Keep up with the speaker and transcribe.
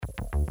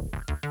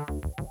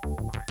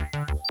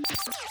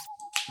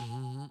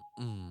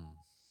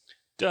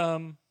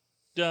Dumb,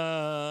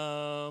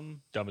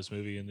 dumbest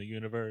movie in the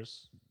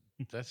universe.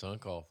 That's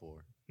uncalled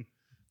for.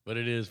 But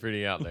it is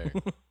pretty out there.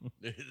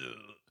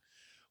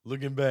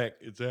 Looking back,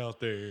 it's out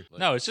there. Like,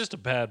 No, it's just a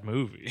bad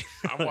movie.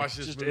 I watched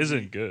this just movie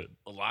isn't good.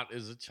 a lot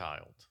as a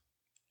child.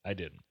 I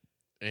didn't.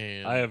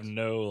 And I have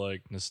no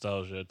like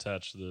nostalgia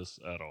attached to this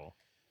at all.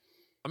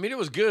 I mean, it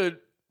was good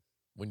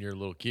when you're a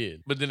little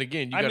kid. But then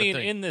again, you I gotta mean,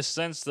 think. in the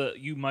sense that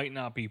you might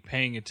not be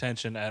paying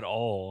attention at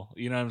all.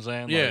 You know what I'm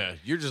saying? Yeah, Like,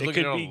 you're just it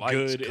looking could at all be the lights,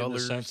 good in the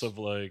colors. sense of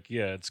like,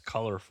 yeah, it's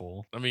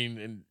colorful. I mean,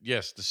 and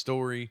yes, the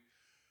story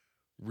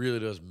really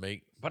does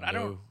make But no I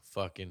don't-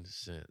 fucking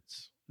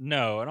sense.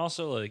 No, and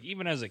also like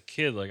even as a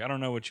kid, like I don't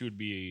know what you would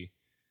be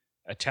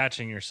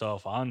attaching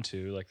yourself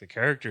onto. Like the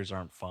characters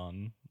aren't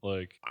fun.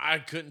 Like I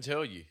couldn't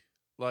tell you.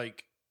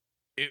 Like,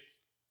 it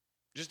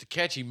just a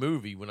catchy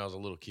movie when I was a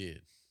little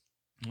kid.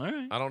 all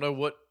right, I don't know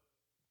what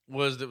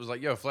that was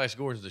like, yo, Flash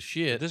Gordon's the did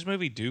shit. this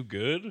movie do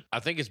good? I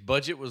think its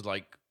budget was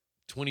like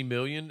 20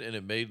 million and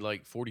it made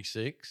like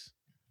 46.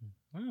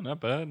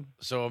 Not bad.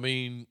 So I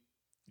mean,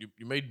 you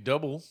made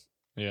double.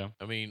 Yeah,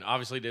 I mean,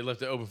 obviously they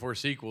left it open for a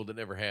sequel that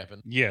never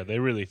happened. yeah, they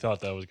really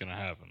thought that was gonna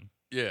happen.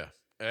 Yeah.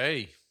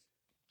 Hey,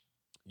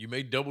 you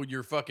made double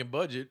your fucking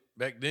budget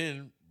back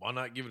then. Why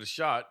not give it a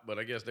shot? But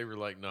I guess they were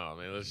like, nah,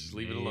 man, let's just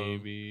leave it alone.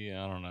 Maybe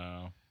I don't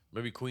know.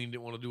 Maybe Queen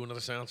didn't want to do another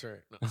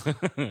soundtrack.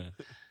 No.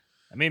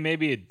 I mean,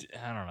 maybe it.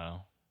 I don't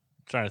know.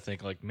 I'm trying to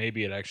think. Like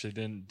maybe it actually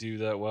didn't do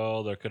that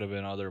well. There could have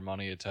been other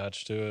money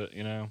attached to it.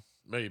 You know.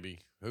 Maybe.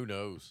 Who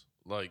knows?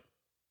 Like,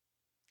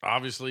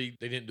 obviously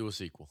they didn't do a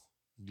sequel.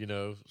 You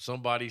know,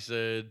 somebody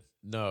said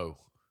no,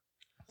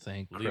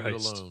 Thank leave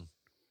Christ. it alone.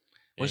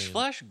 Was And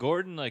Flash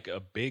Gordon like a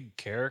big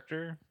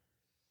character?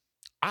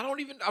 I don't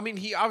even. I mean,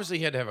 he obviously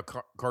had to have a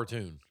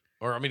cartoon,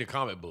 or I mean, a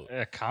comic book.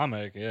 A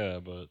comic, yeah,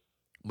 but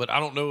But I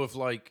don't know if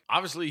like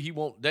obviously he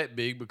won't that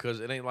big because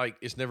it ain't like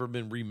it's never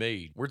been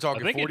remade. We're I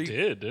talking think 40. it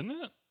did, didn't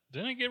it?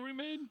 Didn't it get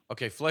remade?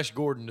 Okay, Flash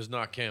Gordon does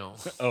not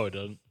count. Oh, it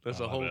doesn't. That's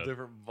Oh, a my whole bad.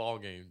 different ball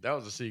game. That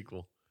was a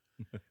sequel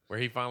where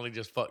he finally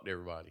just fucked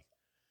everybody.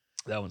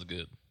 That one's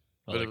good.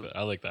 I But like it- that.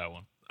 I like that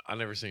one. I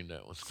never seen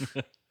that one.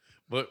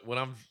 But what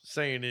I'm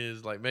saying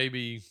is like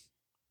maybe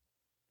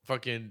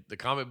fucking the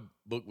comic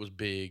book was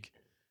big,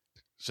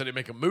 so they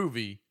make a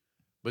movie,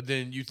 but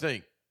then you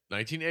think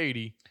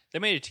 1980 They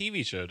made a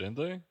TV show, didn't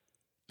they?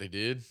 they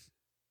did,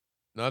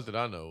 not that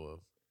I know of.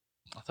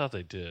 I thought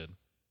they did.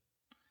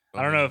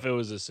 I don't know if it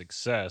was a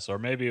success or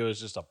maybe it was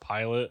just a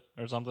pilot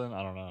or something.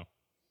 I don't know.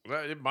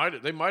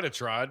 They might have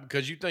tried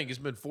because you think it's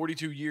been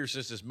 42 years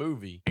since this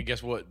movie, and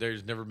guess what?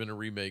 There's never been a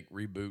remake,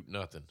 reboot,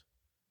 nothing.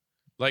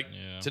 Like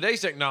Yeah.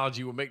 today's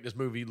technology will make this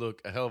movie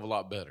look a hell of a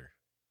lot better.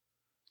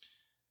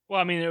 Well,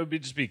 I mean, it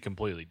would just be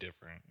completely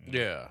different. you know?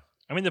 Yeah,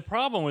 I mean, the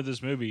problem with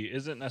this movie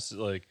isn't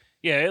necessarily like,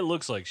 yeah, it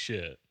looks like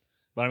shit.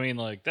 But I mean,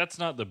 like, that's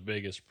not the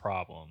biggest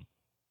problem.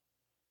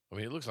 I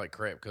mean it looks like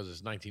crap because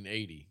it's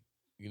 1980.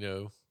 You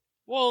know.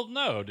 Well,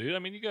 no, dude. I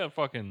mean, you got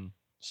fucking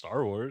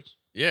Star Wars.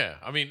 Yeah,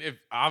 I mean, if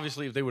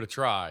they would have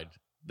tried,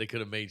 they could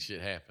have made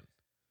shit happen.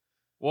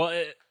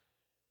 Well,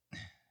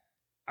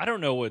 I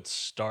don't know what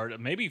started.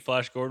 Maybe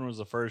Flash Gordon was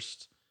the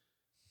first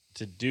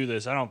to do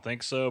this. I don't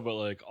think so, but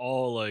like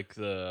all like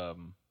the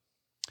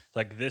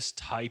like this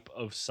type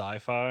of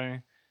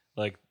sci-fi,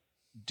 like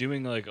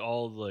doing like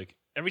all like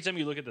every time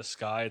you look at the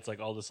sky, it's like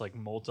all this like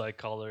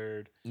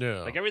multicolored.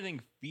 Yeah, Like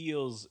everything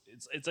feels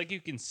it's like you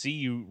can see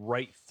you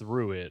right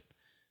through it,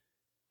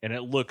 and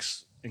it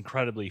looks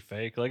incredibly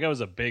fake. Like that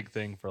was a big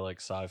thing for like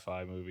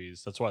sci-fi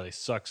movies. That's why they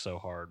suck so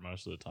hard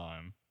most of the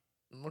time.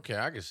 okay,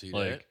 I can see that.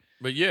 Like,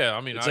 But yeah,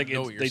 I mean, it's I like know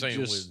it's- what you're they saying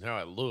just- with how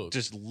it looks.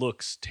 Just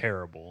looks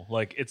terrible.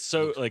 Like it's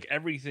so Looks- like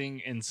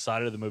everything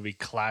inside of the movie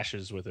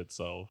clashes with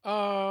itself.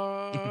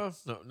 no,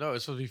 it's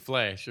supposed to be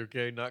Flash,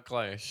 okay, not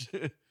Clash.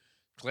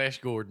 Clash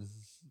Gordon,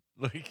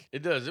 like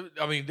it does.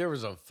 I mean, there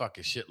was a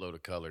fucking shitload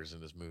of colors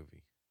in this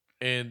movie,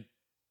 and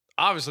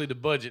obviously the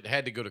budget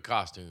had to go to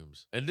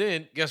costumes. And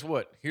then guess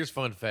what? Here's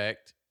fun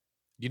fact.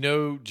 You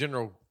know,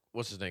 General,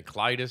 what's his name,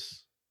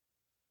 Clytus.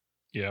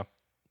 Yeah.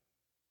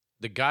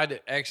 The guy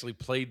that actually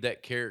played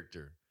that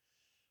character,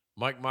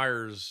 Mike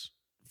Myers,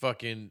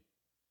 fucking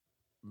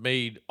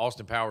made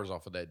Austin Powers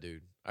off of that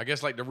dude. I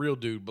guess like the real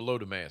dude below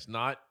the mask,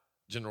 not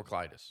General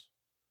Clytus.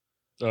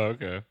 Oh,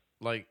 okay.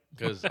 Like,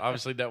 because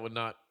obviously that would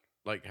not,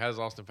 like, has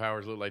Austin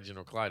Powers look like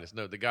General Clytus?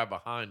 No, the guy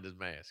behind his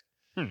mask.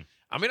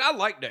 I mean, I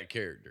like that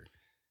character.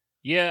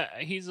 Yeah,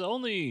 he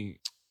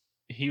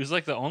was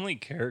like the only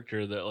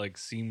character that like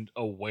seemed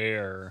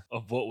aware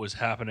of what was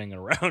happening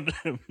around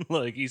him.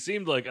 Like he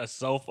seemed like a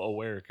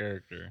self-aware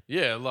character.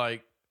 Yeah,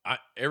 like,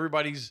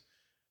 everybody's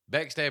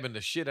backstabbing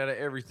the shit out of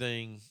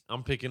everything.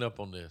 I'm picking up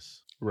on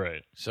this.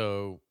 Right.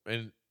 So,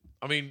 and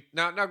I mean,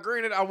 now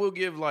granted, I will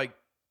give like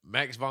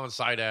Max von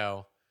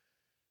Sydow,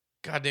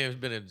 goddamn, has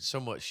been in so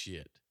much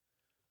shit.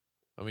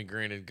 I mean,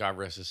 granted, God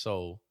rest his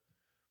soul,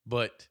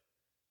 but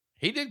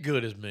he did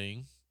good as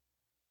Ming.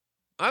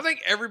 I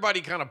think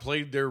everybody kind of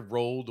played their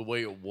role the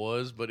way it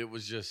was, but it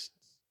was just,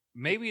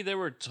 Maybe they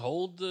were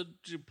told to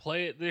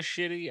play it this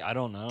shitty. I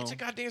don't know. it's a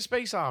goddamn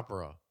space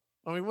opera.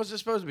 I mean, what's it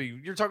supposed to be?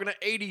 You're talking an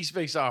 80s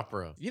space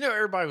opera. You know,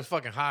 everybody was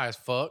fucking high as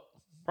fuck.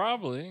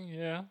 Probably,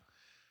 yeah.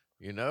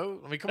 You know?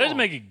 I mean, come Doesn't on.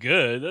 make it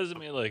good. Doesn't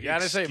mean like Yeah, I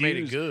didn't say it made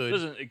it good.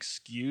 Doesn't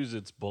excuse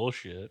its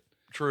bullshit.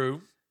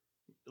 True.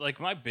 Like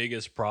my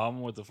biggest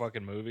problem with the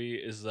fucking movie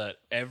is that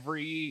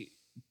every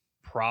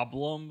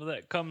problem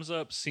that comes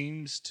up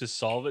seems to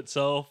solve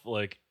itself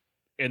like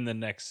in the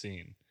next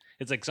scene.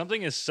 It's like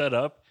something is set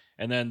up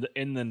and then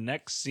in the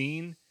next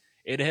scene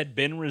it had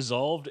been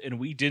resolved and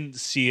we didn't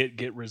see it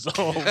get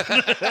resolved.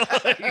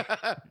 Like,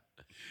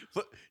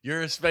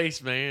 You're in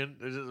space, man.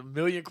 There's a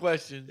million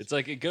questions. it's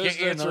like it goes Can't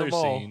to answer another them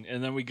all. scene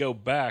and then we go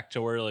back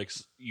to where like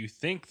you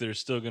think there's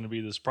still going to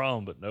be this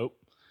problem, but nope,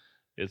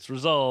 it's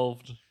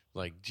resolved.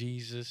 Like,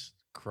 Jesus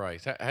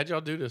Christ. How'd y'all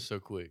do this so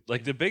quick?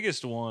 Like the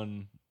biggest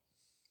one,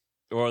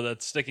 or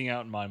that's sticking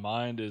out in my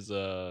mind, is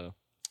the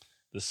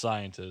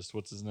scientist.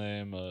 What's his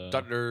name?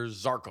 Dr.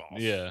 Zarkov.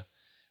 Yeah,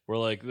 where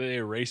like they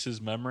erase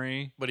his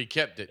memory But he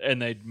kept it. and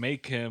they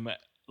make him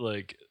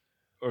like,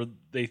 or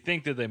they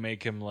think that they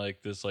make him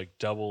like this like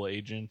double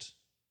agent,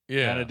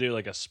 Yeah. kind of do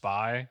like a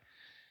spy.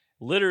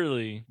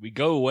 Literally, we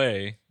go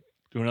away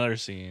to another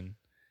scene,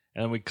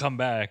 and then we come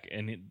back,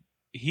 and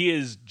he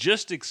is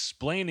just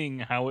explaining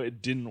how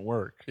it didn't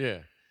work. Yeah.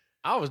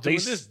 I was doing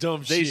They this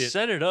dumb They shit.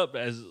 set it up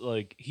as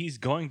like he's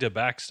going to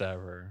backstab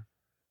her,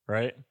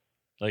 right?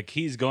 Like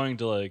he's going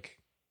to like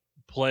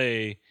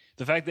play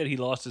the fact that he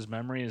lost his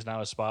memory and is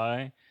now a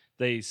spy.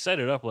 They set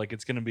it up like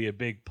it's going to be a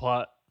big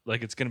plot,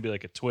 like it's going to be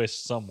like a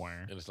twist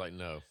somewhere. And it's like,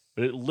 no.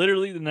 But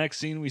literally, the next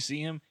scene we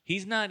see him,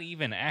 he's not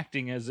even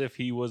acting as if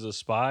he was a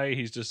spy.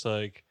 He's just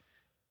like,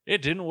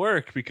 it didn't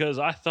work because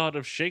I thought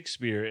of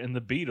Shakespeare and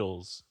the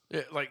Beatles,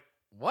 Yeah, like,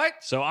 what?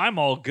 so I'm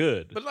all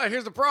good. But like,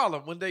 here's the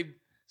problem. When they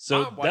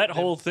So mind that wiped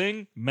whole him.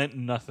 thing meant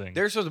nothing.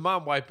 they're supposed to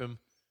mind wipe him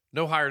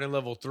no higher than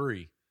level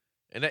 3.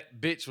 And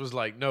that bitch was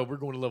like, no, we're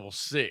going to level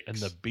 6. And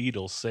the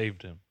Beatles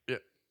saved him.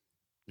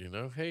 You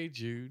know, hey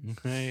Jude.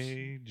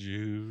 Hey,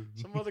 Jude.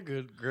 Some other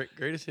good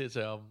greatest hits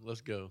album.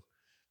 Let's go.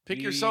 Pick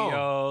your We song.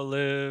 all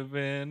live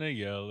in a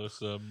yellow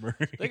submarine.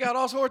 They got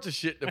all sorts of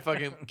shit to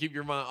fucking keep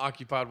your mind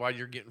occupied while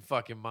you're getting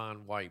fucking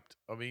mind wiped.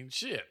 I mean,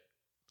 shit.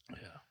 Yeah.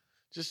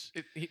 Just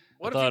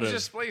what if thought he of-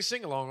 just play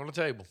sing along on the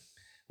table?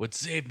 What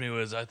saved me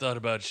was I thought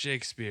about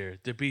Shakespeare,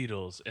 the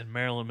Beatles, and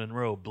Marilyn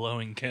Monroe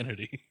blowing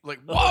Kennedy. Like,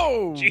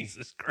 whoa,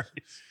 Jesus Christ.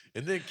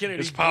 And then Kennedy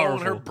It's blowing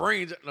her powerful.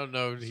 brains.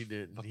 No, he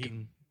didn't. He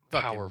Fucking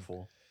fucking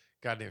powerful.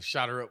 goddamn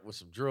shot her up with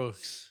some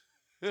drugs.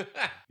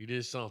 You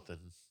did something.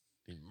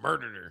 He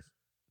murdered her.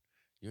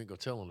 You ain't gonna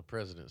tell on the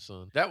president,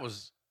 son. That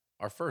was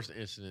our first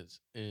incident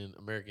in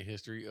American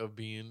history of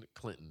being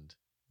Clintoned.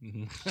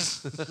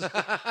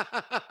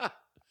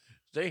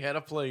 They had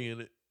a play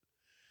in it.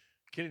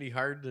 Kennedy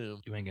hired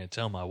them. You ain't gonna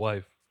tell my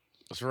wife.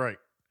 That's right.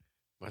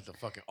 That's a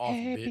fucking awful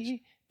bitch.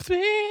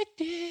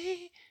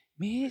 birthday,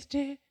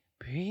 Mr.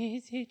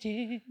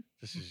 President.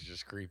 This is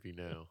just creepy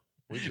now.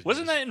 We just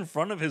Wasn't that in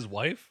front of his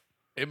wife?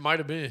 It might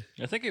have been.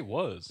 I think it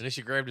was. And then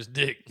she grabbed his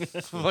dick.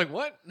 I'm like,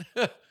 what?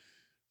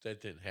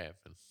 That didn't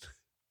happen.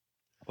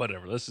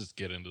 Whatever. Let's just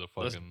get into the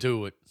Let's fucking.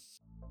 do it.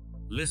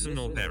 Listen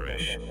or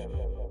perish.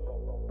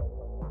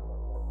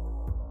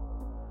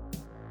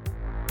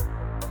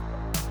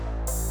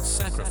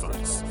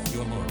 Sacrifice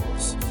your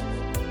morals.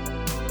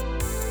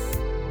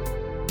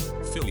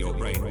 Fill your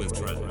brain with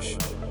trash.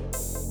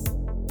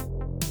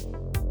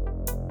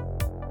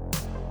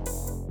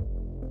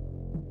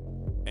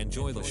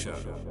 Enjoy the show.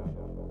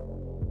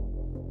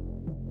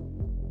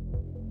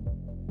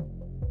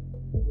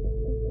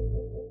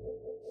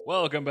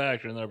 Welcome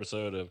back to another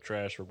episode of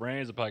Trash for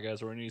Brains, a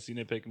podcast where you see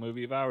nitpick a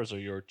movie of ours or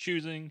your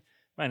choosing.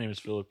 My name is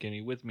Philip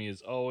Kinney. With me,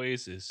 as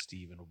always, is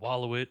Stephen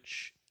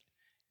Wallowich.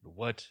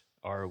 What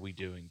are we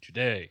doing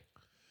today?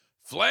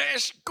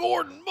 Flash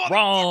Gordon, motherfucker.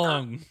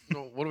 Wrong.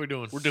 No, what are we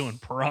doing? We're doing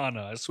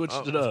Piranha. I switched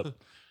Oh. it up.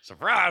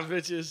 Surprise,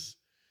 bitches.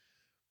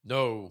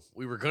 No,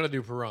 we were going to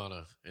do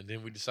Piranha, and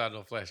then we decided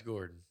on Flash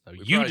Gordon. No, We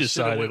you probably should've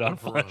decided went on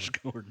with Piranha. Flash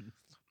Gordon.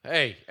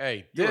 Hey,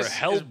 You were this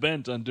hell is-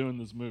 bent on doing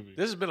this movie.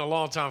 This has been a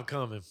long time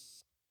coming.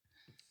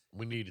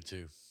 We needed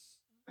to.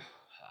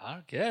 I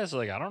guess,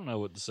 I don't know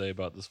what to say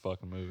about this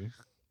fucking movie.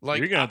 Like,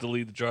 You're gonna have to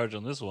lead the charge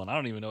on this one. I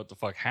don't even know what the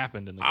fuck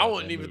happened in the. I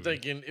wasn't goddamn even movie.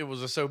 thinking it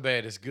was a so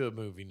bad it's good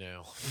movie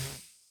now.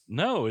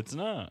 No, it's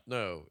not.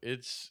 No,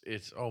 it's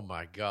oh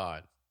my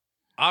god.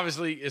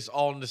 Obviously, it's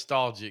all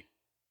nostalgic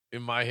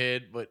in my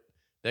head, but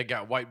that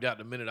got wiped out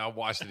the minute I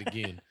watched it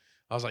again.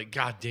 I was like,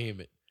 God damn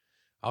it.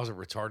 I was a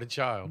retarded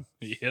child.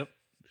 Yep.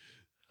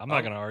 I'm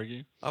not gonna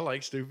argue. I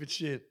like stupid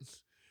shit.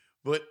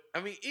 But I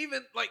mean,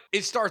 even like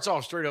it starts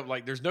off straight up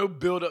like there's no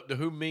build up to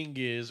who Ming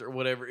is or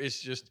whatever. It's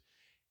just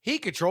he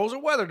controls a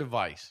weather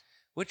device.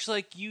 Which,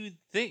 you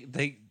think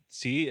they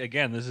see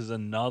again? This is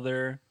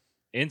another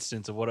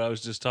instance of what I was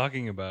just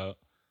talking about.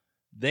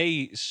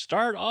 They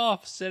start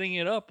off setting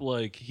it up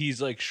like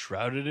he's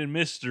shrouded in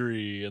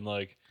mystery, and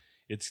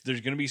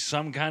there's gonna be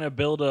some kind of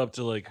build up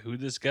to who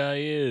this guy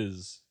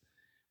is.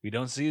 We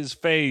don't see his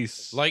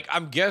face. Like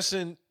I'm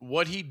guessing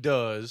what he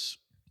does.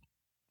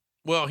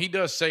 Well, he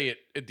does say it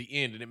at the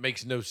end, and it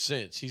makes no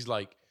sense. He's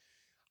like,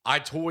 I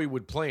toy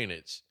with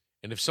planets,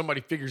 and if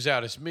somebody figures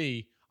out it's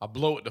me, I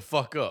blow it the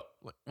fuck up.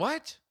 Like,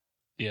 what?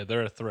 Yeah,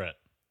 they're a threat.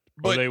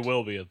 But Or they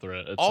will be a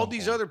threat. At all some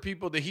these point. other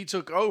people that he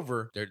took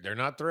over, they're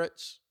not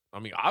threats. I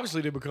mean,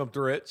 obviously they become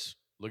threats.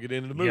 Look at the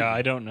end of the movie. Yeah,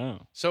 I don't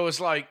know. So it's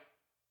like,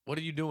 what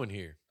are you doing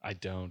here? I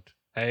don't.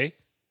 Hey,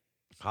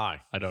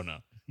 Hi. I don't know.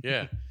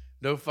 Yeah.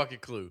 No fucking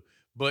clue.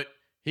 But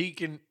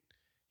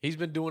he's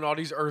been doing all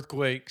these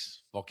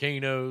earthquakes,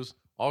 volcanoes,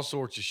 all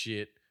sorts of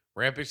shit,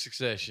 rapid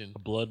succession. A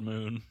blood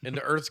moon. And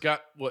the Earth's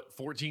got,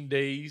 14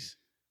 days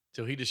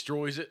till he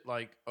destroys it?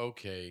 Like,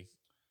 okay.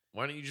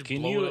 Why don't you just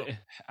Can blow you? it up?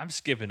 I'm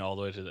skipping all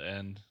the way to the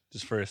end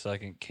just for a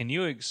second. Can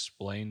you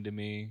explain to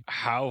me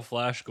how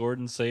Flash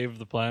Gordon saved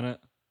the planet?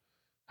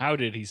 How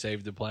did he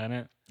save the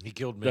planet? He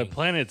killed me. The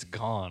planet's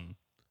gone.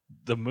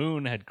 The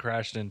moon had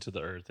crashed into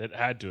the Earth. It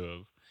had to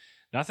have.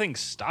 Nothing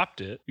stopped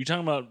it. You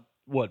talking about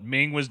what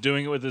Ming was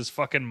doing it with his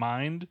fucking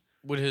mind?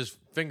 With his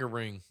finger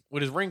ring.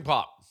 With his ring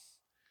pop.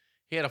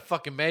 He had a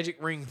fucking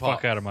magic ring pop.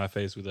 Fuck out of my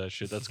face with that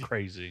shit. That's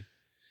crazy.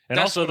 And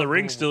That's also, what the I'm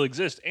ring going still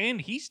exists, and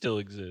he still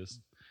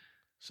exists.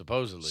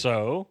 Supposedly.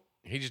 So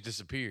he just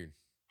disappeared.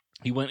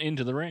 he went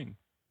into the ring.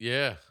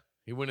 Yeah.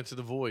 He went into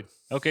the void.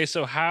 Okay,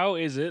 so how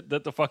is it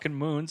that the fucking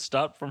moon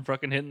stopped from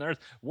fucking hitting the Earth?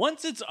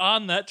 Once it's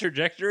on that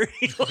trajectory,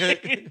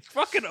 like, it's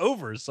fucking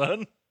over,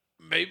 son.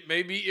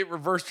 Maybe it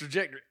reversed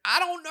trajectory. I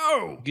don't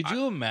know. Could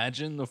you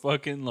imagine the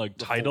fucking like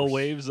The tidal force.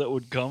 waves that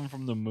would come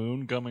from the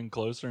moon coming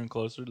closer and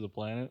closer to the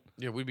planet?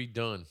 Yeah, we'd be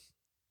done.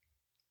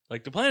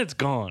 Like the planet's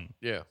gone.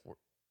 Yeah.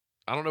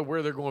 I don't know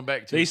where they're going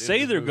back to. They at the end say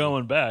of this they're movie.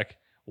 going back.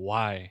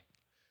 Why?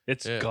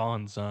 It's Yeah.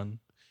 gone, son.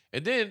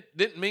 And then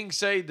didn't Ming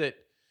say that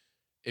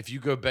if you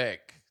go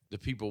back, the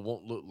people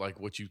won't look like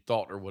what you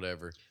thought or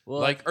whatever? Well,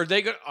 Like, are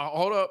they gonna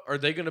hold up? Are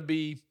they gonna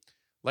be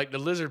like the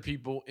lizard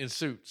people in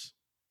suits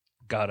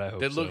God, I hope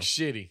that so. look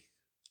shitty?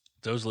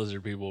 Those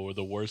lizard people were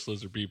the worst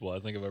lizard people I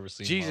think I've ever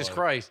seen. in my Jesus life.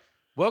 Christ!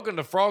 Welcome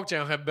to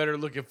Frogtown. Have better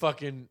looking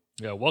fucking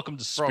Yeah, welcome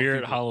to Frog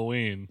Spirit people.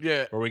 Halloween,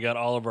 yeah. where we got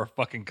all of our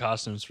fucking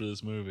costumes for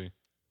this movie.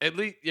 At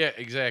least yeah,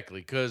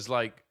 exactly. Because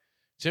like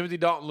Timothy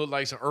Dalton looked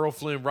like some Earl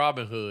Flynn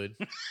Robin Hood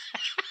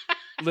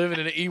living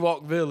in an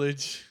Ewok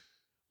village.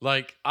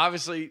 Like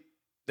obviously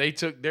they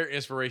took their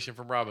inspiration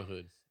from Robin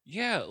Hood.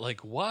 Yeah,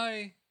 like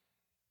why?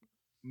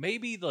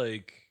 Maybe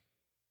like,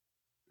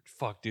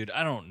 fuck, dude,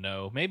 I don't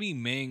know. Maybe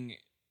Ming,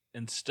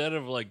 instead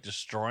of like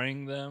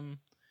destroying them,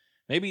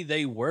 maybe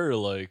they were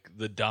like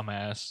the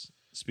dumbass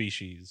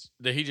species.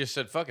 That he just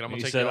said, "Fuck it, I'm gonna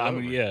He take said, y'all "I'm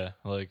over." yeah."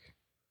 Like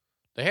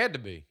They had to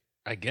be.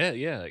 I get,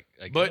 yeah,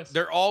 I But guess.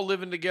 they're all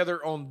living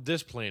together on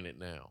this planet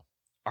now.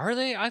 Are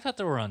they? I thought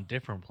they were on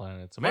different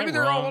planets. Am I Maybe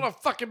they're all wrong? on a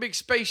fucking big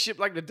spaceship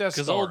like the Death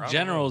Because Star. old I don't know.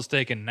 general's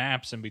taking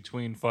naps in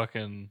between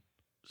fucking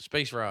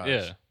Space rides.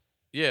 yeah.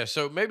 Yeah,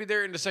 so maybe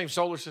they're in the same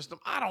solar system.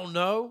 I don't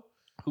know.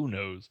 Who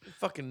knows? I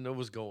fucking know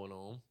what's going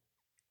on.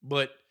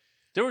 But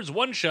There was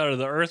one shot of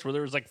the Earth where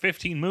there was like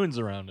 15 moons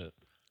around it.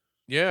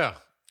 yeah,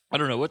 I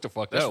don't know what the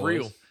fuck that's that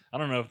real. was. I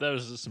don't know if that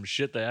was just some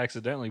shit they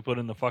accidentally put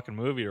in the fucking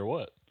movie or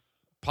what.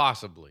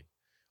 Possibly.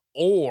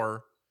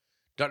 Or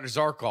Dr.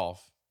 Zarkov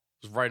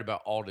was right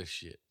about all this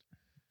shit.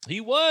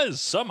 He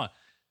was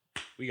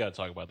we got to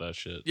talk about that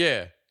shit.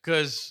 Yeah,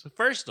 because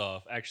First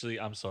off, actually,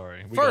 I'm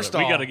sorry. We First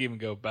we got to off- even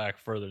go back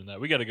further than that.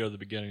 We got to go to the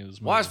beginning of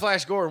this movie. why is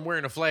Flash Gordon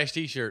wearing a Flash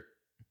t-shirt?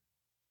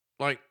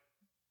 Like,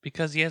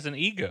 Because he has an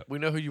ego. we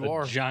know who you a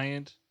are.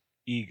 giant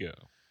ego.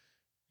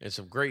 And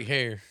some great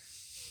hair.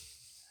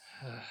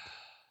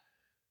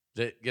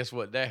 That guess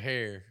what? That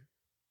hair,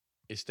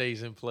 it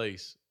stays in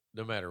place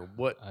no matter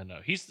what I know.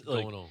 He's is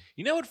like, going on.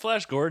 you know what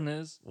Flash Gordon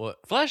is?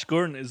 What? Flash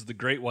Gordon is the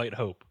Great White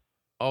Hope.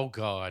 Oh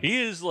God.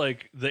 He is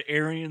like the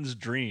Aryan's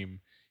dream.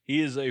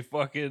 He is a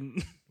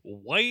fucking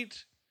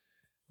white,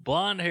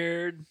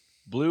 blonde-haired,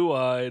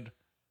 blue-eyed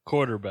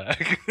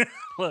quarterback.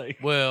 like,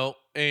 Well,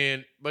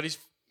 but he's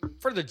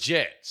for the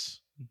Jets.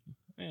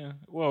 yeah.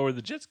 Well, were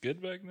the Jets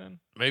good back then?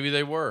 Maybe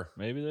they were.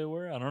 Maybe they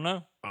were. I don't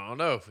know. I don't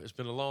know. It's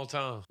been a long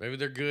time. Maybe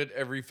they're good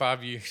every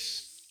 5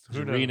 years. Who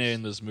Just knows?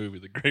 rename this movie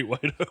The Great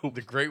White Hope.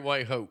 The Great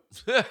White Hope.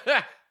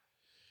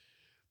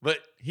 But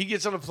he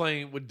gets on a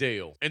plane with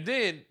Dale. And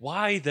then,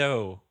 Why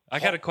though? I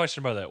got a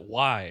question about that.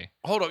 Why?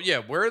 hold up. Yeah,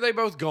 where are they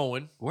both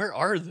going? Where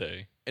are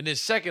they? And then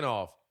second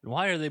off,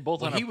 Why are they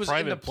both when on he a was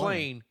private in the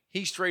plane,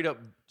 he straight up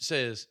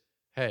says,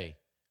 "Hey,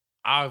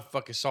 I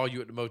fucking saw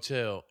you at the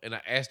motel and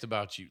I asked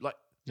about you." Like,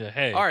 Yeah,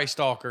 hey. all right,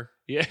 stalker.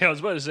 Yeah, I was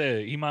about to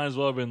say he might as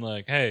well have been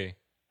like, "Hey,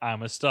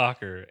 I'm a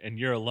stalker, and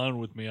you're alone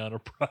with me on a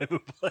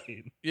private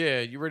plane."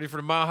 Yeah, you ready for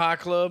the Mile High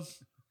Club?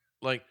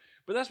 Like,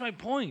 But that's my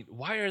point.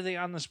 Why are they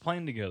on this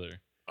plane together?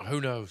 who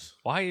knows?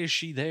 Why is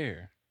she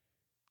there?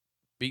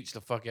 Beats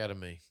the fuck out of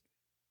me.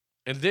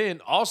 And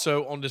then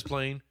also on this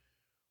plane,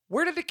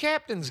 where did the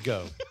captains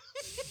go?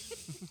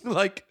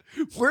 Like,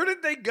 where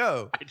did they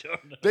go? I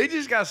don't know. They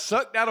just got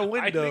sucked out a I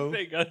window, think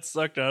they got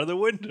sucked out of the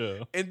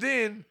window. and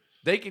then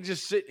they can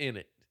just sit in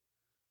it,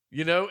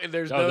 and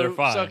there's Oh, they're no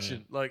fine,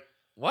 suction. Like,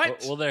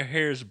 what? Well, their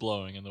hair's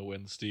blowing in the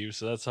wind, Steve.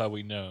 So that's how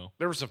we know.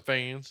 There were some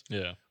fans,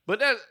 Yeah. but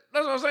that's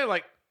what I'm saying.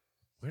 Like,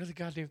 where did the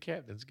goddamn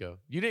captains go?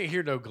 You didn't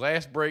hear no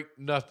glass break,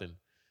 nothing.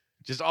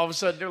 Just all of a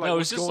sudden, they're like, No,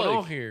 what's it's just going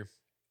like- on here?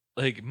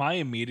 Like, my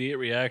immediate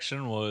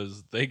reaction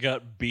was they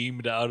got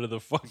beamed out of the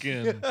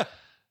fucking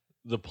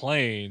the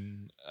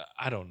plane.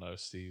 I don't know,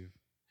 Steve.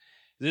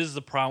 This is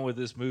the problem with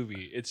this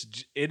movie.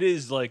 It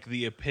is like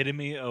the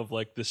epitome of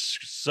like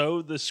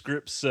so the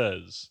script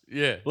says.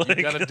 Yeah, Like,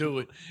 you got to do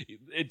it.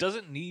 It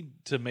doesn't need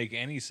to make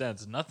any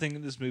sense. Nothing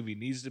in this movie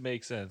needs to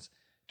make sense.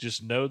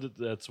 Just know that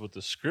that's what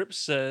the script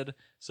said,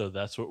 so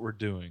that's what we're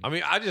doing. I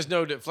mean, I just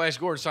know that Flash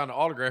Gordon signed an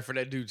autograph for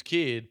that dude's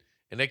kid,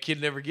 and that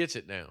kid never gets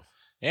it now.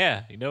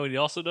 Yeah, you know what he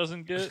also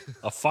doesn't get?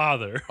 A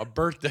father. A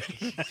birthday,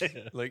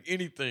 like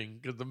anything,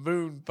 because the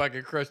moon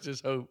fucking crushed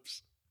his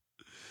hopes.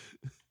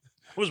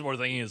 I was more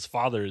thinking his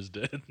father is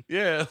dead.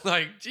 Yeah,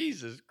 like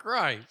Jesus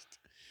Christ.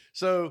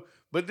 So,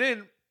 but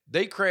then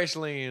they crash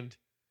land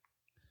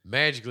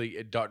magically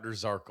at Dr.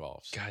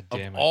 Zarkov's. God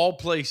damn of it. all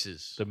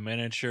places. The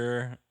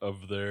miniature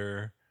of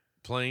their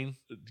Plane.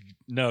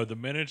 no, the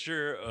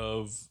miniature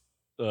of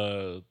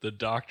the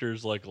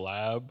doctor's like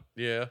lab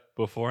Yeah.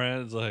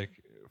 beforehand is like,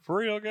 for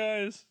real,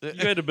 guys? You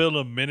had to build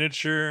a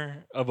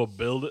miniature of a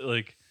building,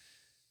 like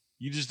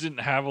you just didn't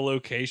have a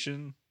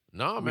location.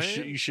 Nah,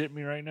 man. You shit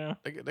me right now?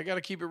 They got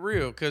to keep it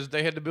real because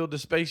they had to build the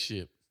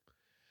spaceship.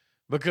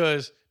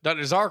 Because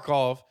Dr.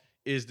 Zarkov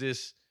is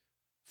this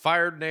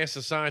fired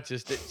NASA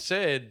scientist that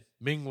said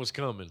Ming was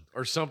coming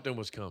or something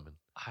was coming.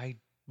 I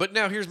But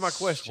now here's my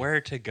question. swear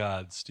to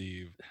God,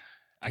 Steve,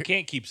 I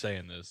can't keep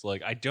saying this.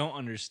 Like, I don't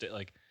understand.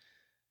 Like,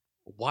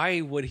 why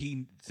would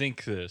he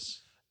think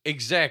this?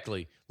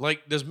 Exactly.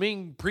 Like, does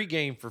Ming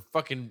pregame for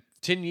fucking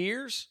 10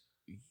 years?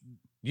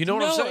 You know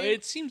what I'm No, saying?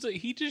 it seems like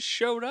he just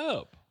showed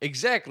up.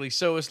 Exactly.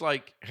 So it's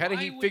like, how did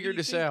Why he would figure he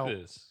this think out?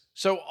 this?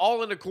 So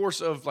all in the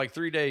course of like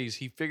 3 days,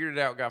 he figured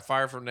it out, got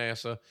fired from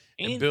NASA,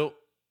 and And- built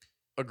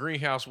a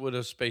greenhouse with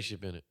a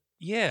spaceship in it.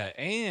 Yeah,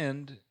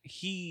 and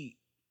he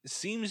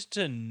seems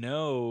to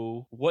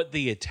know what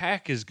the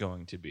attack is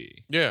going to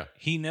be. Yeah.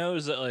 He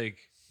knows that like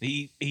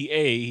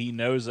he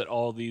knows that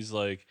all these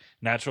like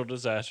natural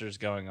disasters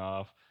going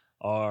off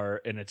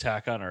are an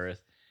attack on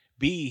Earth.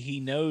 B, he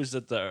knows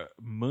that the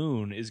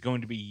moon is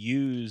going to be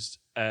used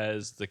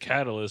as the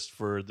catalyst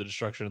for the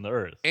destruction of the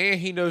Earth. And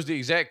he knows the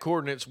exact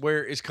coordinates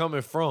where it's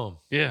coming from.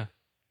 Yeah.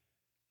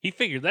 He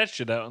figured that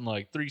shit out in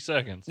like 3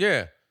 seconds.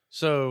 Yeah.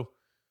 So,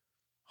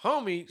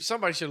 homie,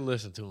 somebody should have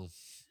listened to him.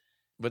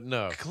 But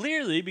no.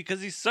 Clearly,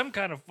 because he's some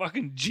kind of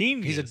fucking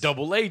genius. He's a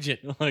double agent.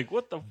 Like,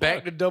 what the fuck?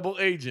 Back to double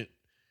agent.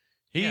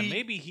 Yeah,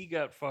 maybe he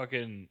got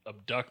fucking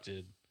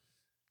abducted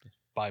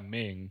by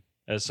Ming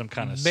as some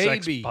kind of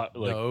sex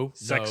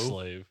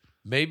slave.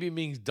 Maybe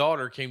Ming's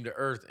daughter came to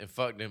Earth and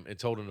fucked him and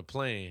told him to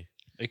plan.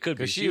 It could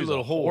be. 'Cause She she was a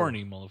little whore.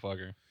 horny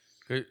motherfucker.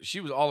 'Cause she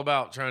was all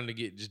about trying to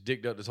get just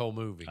dicked up this whole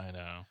movie I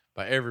know.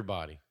 by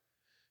everybody.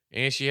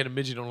 And she had a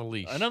midget on a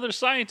leash. Another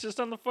scientist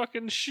on the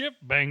fucking ship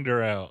banged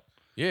her out.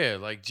 Yeah,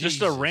 like Jesus.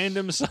 Just a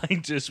random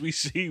scientist we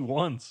see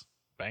once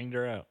banged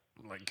her out.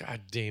 I'm like,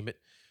 God damn it.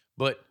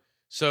 But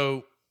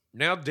so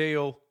now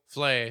Dale,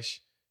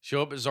 Flash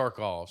show up at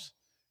Zarkov's.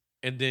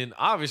 And then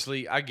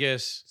obviously, I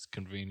guess It's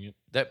convenient.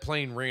 that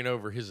plane ran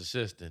over his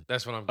assistant.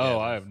 That's what I'm gathering. Oh,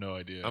 I have no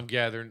idea. I'm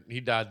gathering he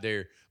died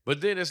there.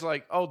 But then it's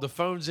like, oh, the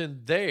phone's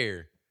in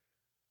there.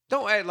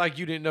 Don't act like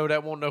you didn't know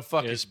that wasn't no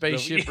fucking Yeah,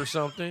 spaceship or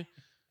something.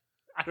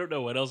 I don't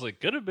know what else it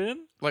could have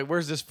been. Like,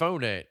 where's this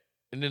phone at?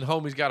 And then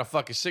homie's got a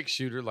fucking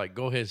 6-shooter. Like,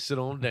 go ahead, sit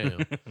on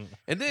down.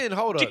 And then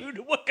hold up. Dude,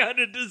 what kind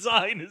of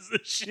design is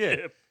this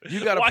ship?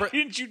 you gotta Why pre-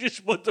 didn't you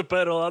just put the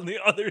pedal on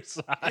the other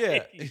side?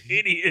 Yeah. You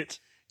idiot.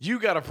 You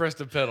got to press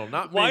the pedal,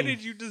 not Why me.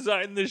 did you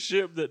design this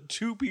ship that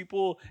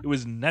it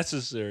was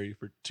necessary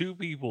for 2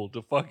 people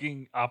to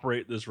fucking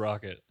operate this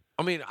rocket?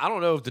 I mean, I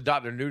don't know if the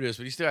doctor knew this,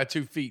 but he still had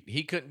 2 feet.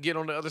 He couldn't get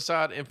on the other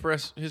side and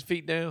press his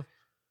feet down.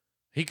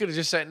 He could have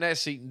just sat in that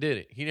seat and did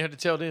it. He didn't have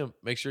to tell them,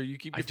 make sure you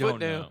keep I your don't foot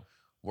down. know.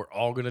 We're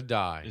all going to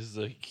die. This is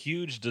a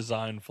huge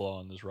design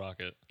flaw in this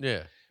rocket.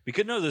 Yeah.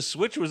 Because no, the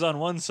switch was on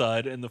one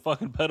side and the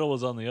fucking pedal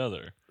was on the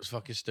other. It's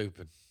fucking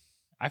stupid.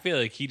 I feel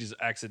like he just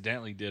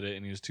accidentally did it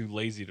and he was too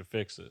lazy to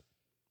fix it.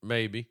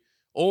 Maybe.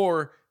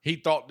 Or he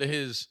thought that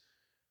his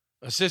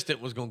assistant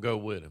was going to go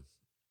with him.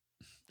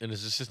 And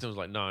his assistant was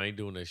like, nah, I ain't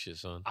doing that shit,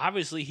 son.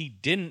 Obviously, he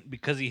didn't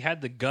because he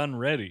had the gun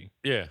ready.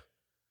 Yeah.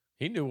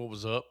 He knew what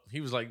was up.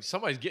 He was like,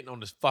 somebody's getting on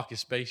this fucking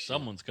spaceship.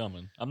 Someone's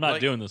coming. I'm not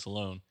Like- doing this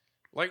alone.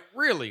 Like,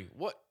 really?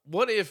 What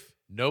if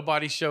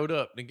nobody showed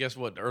up? Then guess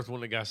what? The Earth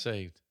wouldn't have got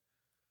saved.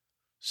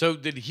 So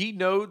did he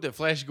know that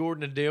Flash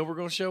Gordon and Dale were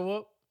going to show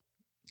up?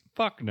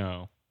 Fuck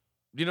no.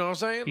 You know what I'm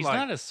saying? He's Like,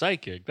 not a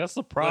psychic. That's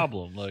the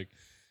problem. Like,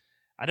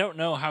 I don't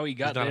know how he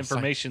got He's the not a psychic.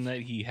 information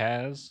that he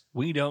has.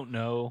 We don't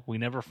know. We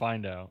never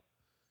find out.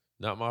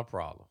 not my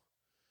problem.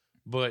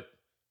 But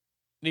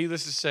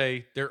needless to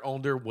say, they're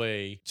on their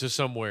way to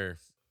somewhere.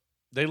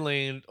 They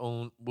land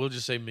on, we'll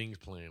just say Ming's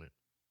planet,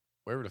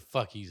 wherever the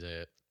fuck he's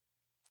at.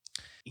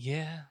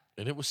 Yeah.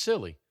 And it was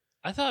silly.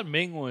 I thought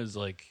Ming was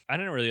like, I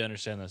didn't really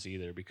understand this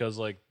either because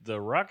like the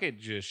rocket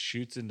just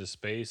shoots into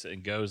space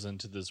and goes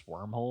into this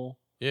wormhole.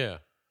 Yeah.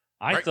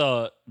 I Right.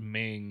 thought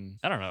Ming,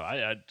 I don't know.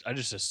 I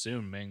just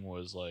assumed Ming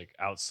was like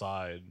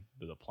outside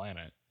of the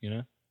planet, you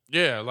know?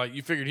 Yeah, like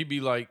you figured he'd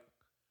be like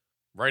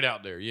right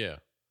out there. Yeah.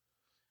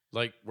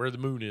 Like where the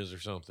moon is or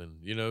something,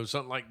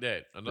 something like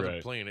that. Another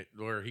Right. planet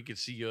where he could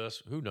see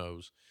us. Who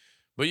knows?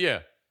 But yeah,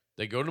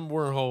 they go to the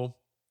wormhole,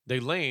 they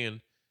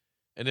land,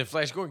 and then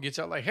Flash Gordon gets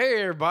out like, hey,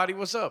 everybody,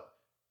 what's up?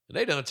 And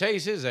they done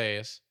tase his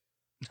ass.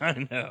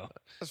 I know.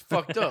 That's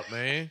fucked up,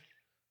 man.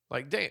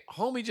 Like, damn,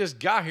 homie just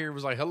got here and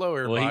was like, hello,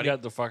 everybody. Well, he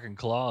got the fucking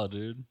claw,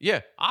 dude.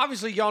 Yeah,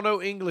 obviously y'all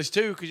know English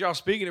too because y'all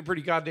speaking it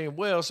pretty goddamn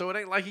well. So it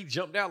ain't like he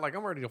jumped out like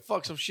I'm ready to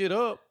fuck some shit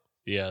up.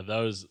 Yeah, that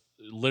was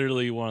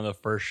literally one of the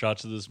first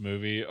shots of this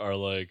movie are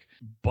like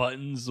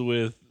buttons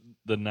with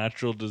the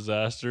natural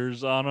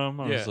disasters on them.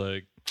 I was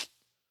like,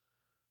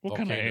 what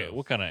kind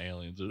of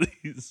aliens are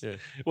these? Yeah.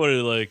 What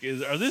are like?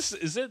 Is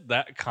it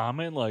that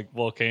common? Like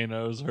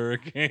volcanoes,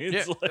 hurricanes?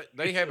 Yeah, Like,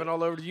 they happen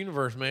all over the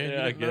universe, man.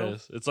 yeah, I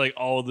guess it's like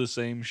all the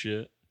same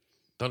shit.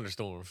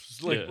 Thunderstorms.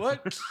 It's like, Yeah.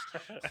 what?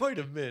 Wait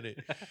a minute.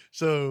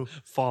 So,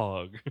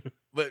 Fog.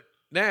 but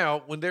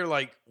now when they're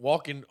like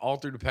walking all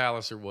through the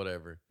palace or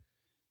whatever,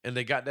 and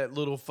they got that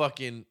little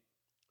fucking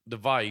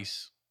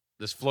device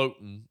that's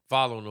floating,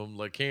 following them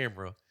like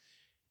camera.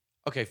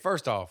 Okay,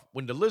 first off,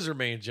 when the lizard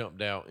man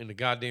jumped out in the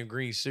goddamn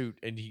green suit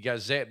and he got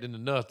zapped into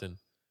nothing,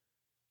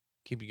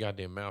 keep your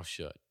goddamn mouth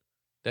shut.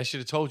 That should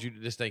have told you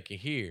that this thing can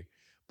hear.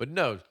 But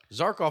no,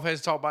 Zarkov has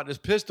to talk about this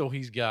pistol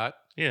he's got.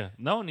 Yeah,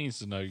 no one needs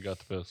to know you got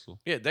the pistol.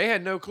 Yeah, they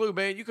had no clue,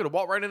 man. You could have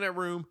walked right in that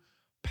room.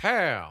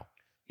 Pow.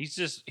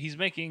 He's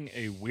making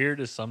a weird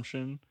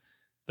assumption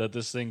that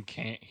this thing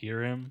can't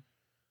hear him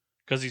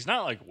because he's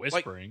not like Like,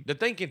 whispering. the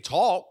thing can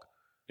talk.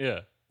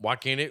 Yeah. Why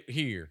can't it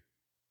hear?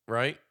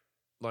 Right?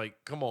 Like,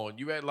 come on.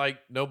 You act like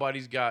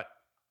nobody's got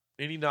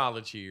any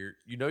knowledge here.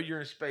 You know you're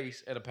in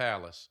space at a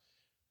palace.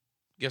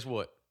 Guess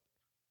what?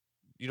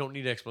 You don't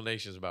need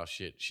explanations about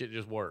shit. Shit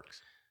just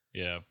works.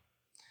 Yeah.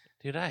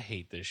 Dude, I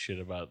hate this shit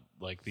about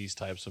like these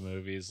types of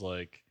movies,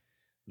 like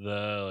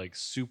the like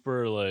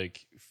super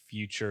like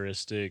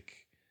futuristic.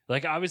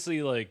 Like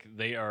obviously like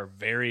they are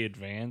very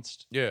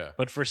advanced, Yeah.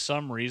 but for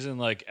some reason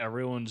like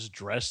everyone's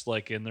dressed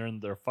like in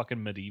their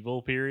fucking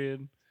medieval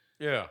period.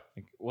 Yeah.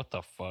 Like what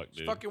the fuck, It's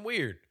dude? fucking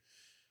weird.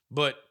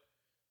 But,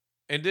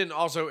 and then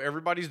also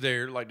everybody's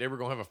there. Like they were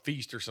going to have a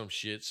feast or some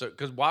shit. So,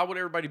 because why would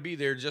everybody be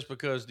there just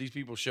because these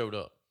people showed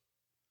up?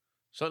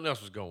 Something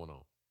else was going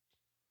on.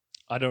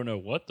 I don't know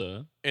what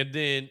the. And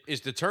then it's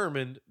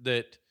determined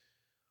that,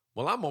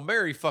 well, I'm going to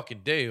marry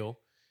fucking Dale.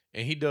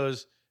 And he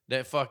does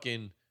that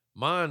fucking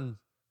mind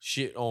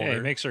shit on Yeah, he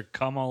her. makes her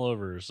come all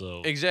over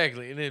herself.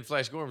 Exactly. And then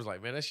Flash Gordon was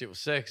like, man, that shit was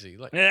sexy.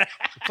 Like,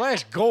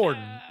 Flash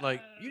Gordon,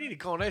 like, you need to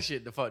calm that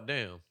shit the fuck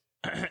down.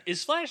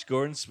 Is Flash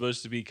Gordon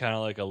supposed to be kind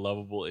of like a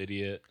lovable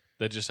idiot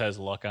that just has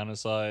luck on his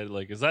side?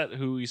 Like, is that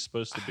who he's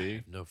supposed to I be?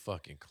 have no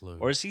fucking clue.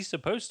 Or is he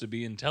supposed to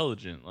be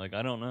intelligent? Like,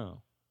 I don't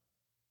know.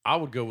 I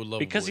would go with lovable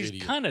Because he's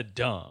idiot. kind of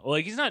dumb.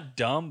 Like, he's not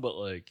dumb, but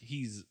like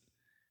he's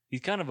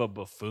kind of a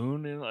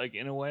buffoon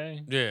in a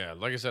way. Yeah,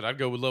 like I said, I'd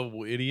go with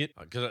lovable idiot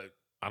because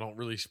I don't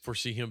really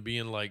foresee him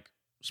being like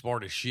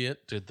smart as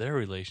shit. Dude, their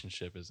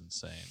relationship is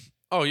insane.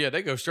 Oh yeah,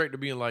 they go straight to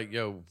being like,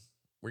 "Yo,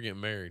 we're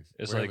getting married.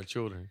 It's we're like- having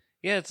children."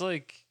 Yeah, it's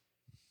like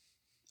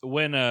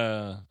when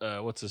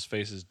what's his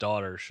face's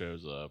daughter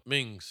shows up.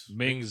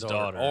 Ming's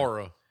daughter.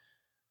 Aura.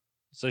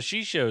 So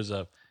she shows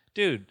up.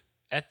 Dude,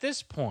 at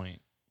this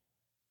point,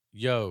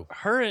 Yo,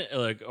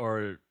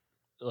 her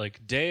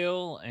like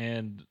Dale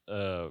and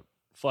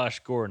Flash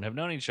Gordon have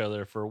known each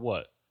other for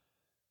what?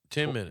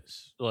 10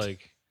 minutes.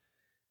 Like,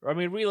 I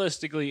mean,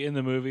 realistically, in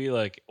the movie,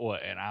 like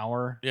what, an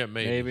hour? Yeah,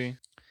 maybe.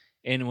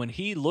 And when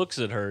he looks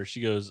at her,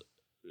 she goes,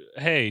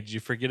 "Hey, did you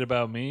forget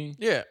about me?"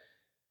 Yeah,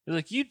 You're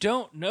like, you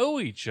don't know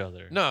each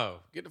other.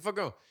 no, get the fuck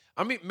on.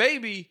 I mean,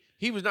 maybe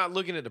he was not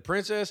looking at the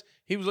princess.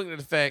 He was looking at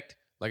the fact,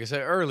 like I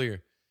said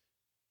earlier,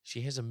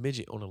 she has a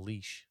midget on a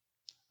leash.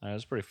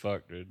 That's pretty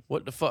fucked, dude.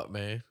 What the fuck,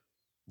 man?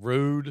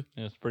 Rude.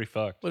 Yeah, it's pretty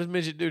fucked. What does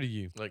midget do to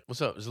you? Like,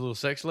 what's up? Is it a little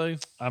sex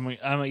slave? I mean,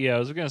 yeah, I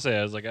was gonna say,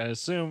 I was like, I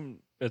assume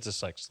it's a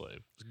sex slave,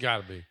 It's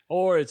gotta be.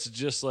 or it's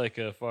just like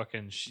a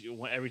fucking.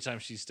 Every time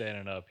she's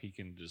standing up, he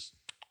can just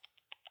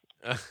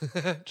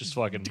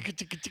fucking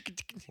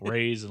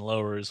raise and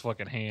lower his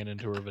fucking hand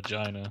into her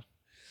vagina.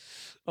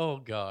 Oh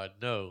God,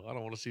 no! I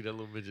don't want to see that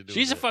little midget do.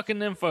 She's a fucking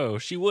nympho.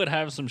 She would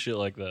have some shit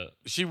like that.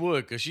 She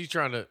would, cause she's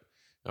trying to.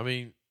 I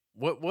mean,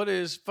 what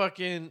is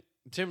fucking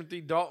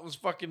Timothy Dalton's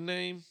fucking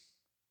name?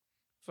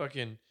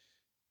 Fucking,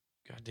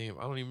 goddamn!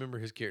 I don't even remember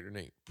his character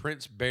name.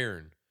 Prince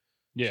Baron.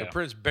 Yeah, So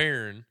Prince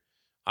Baron.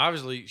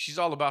 Obviously, she's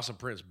all about some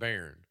Prince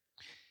Baron,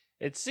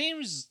 it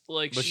seems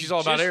like, but she's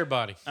all about just-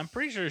 everybody. I'm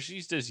pretty sure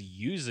she's just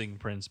using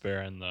Prince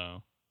Baron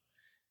though,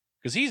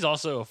 because he's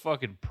also a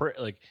fucking prick.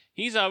 Like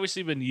he's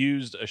obviously been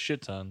used a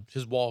shit ton,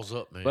 His walls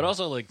up, man. but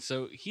also like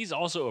so he's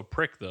also a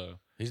prick though,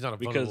 he's not a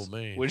because vulnerable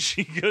man. when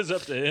she goes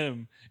up to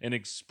him and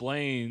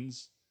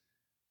explains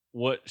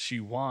what she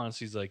wants,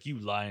 he's like, "You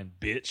lying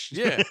bitch."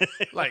 Yeah,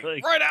 like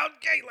right out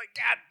the gate, like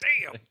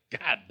goddamn.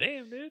 God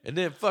damn, dude. And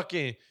then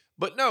fucking,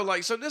 but no,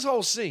 like, so this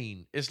whole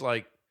scene, it's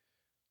like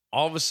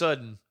all of a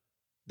sudden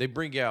they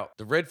bring out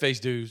the red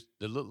faced dudes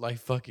that look like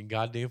fucking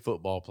goddamn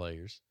football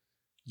players.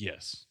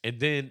 Yes. And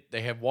then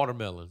they have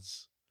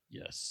watermelons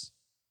Yes.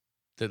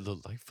 that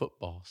look like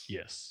footballs.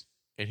 Yes.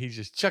 And he's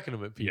just chucking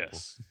them at people.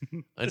 Yes.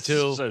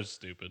 Until It's so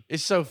stupid.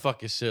 it's so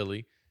fucking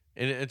silly.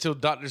 And until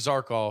Dr.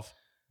 Zarkov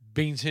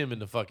beans him in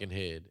the fucking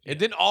head. And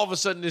then all of a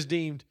sudden it's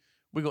deemed,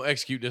 we're going to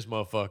execute this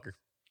motherfucker.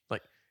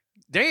 Like,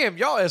 damn,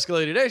 y'all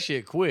escalated that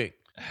shit quick.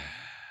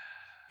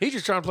 He's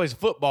just trying to play some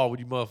football with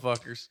you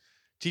motherfuckers.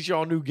 Teach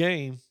y'all a new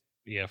game.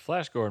 Yeah,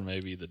 Flash Gordon may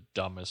be the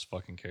dumbest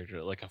fucking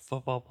character. Like a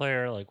football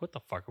player, like what the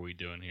fuck are we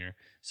doing here?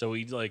 So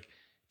he like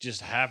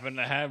just happened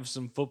to have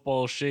some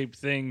football shaped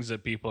things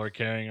that people are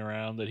carrying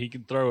around that he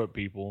can throw at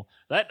people.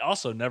 That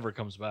also never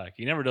comes back.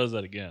 He never does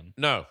that again.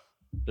 No.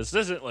 This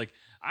isn't like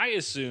I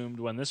assumed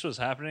when this was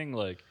happening,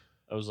 like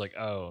I was like,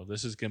 oh,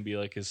 this is gonna be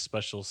like his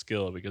special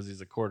skill because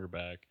he's a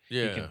quarterback.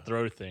 Yeah. He can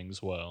throw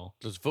things well.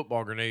 Those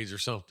football grenades or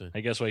something.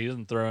 I guess why he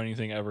doesn't throw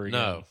anything ever again.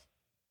 No.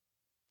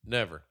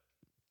 Never.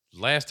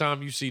 Last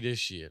time you see this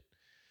shit.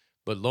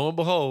 But lo and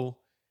behold,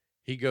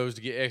 he goes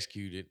to get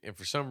executed. And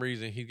for some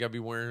reason, he's got to be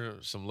wearing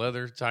some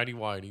leather tidy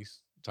whities,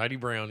 tidy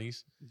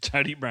brownies.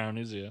 Tidy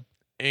brownies, yeah.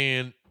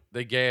 And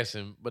they gas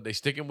him, but they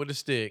stick him with a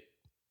stick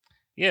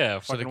Yeah,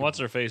 So they fucking can- what's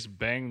her face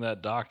bang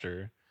that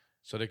doctor.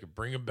 so they could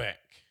bring him back.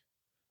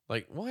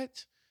 Like,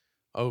 what?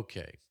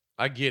 Okay.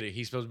 I get it.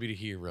 He's supposed to be the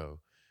hero.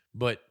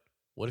 But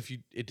what if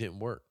it didn't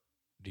work?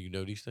 Do you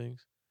know these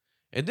things?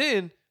 And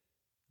then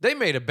they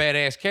made a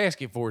badass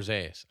casket for his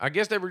ass. I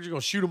guess they were just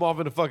going to shoot him off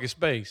into fucking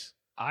space.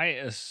 I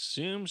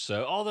assume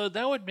so. Although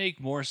that would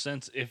make more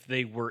sense if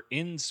they were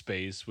in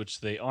space, which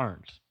they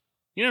aren't.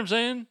 You know what I'm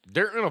saying?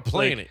 They're on a Like,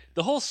 planet.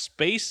 the whole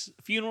space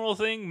funeral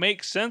thing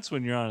makes sense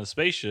when you're on a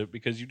spaceship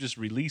because you just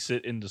release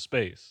it into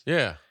space.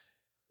 Yeah.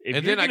 If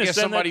And you're then I gonna guess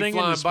send somebody that thing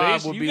flying into by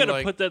space, would you be got to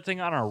like- put that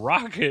thing on a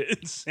rocket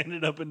and send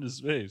it up into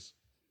space.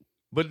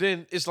 But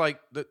then it's like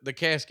the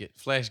casket,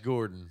 Flash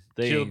Gordon,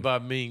 They- killed by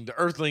Ming. The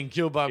Earthling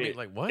killed by Ming. It-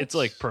 Like, what? It's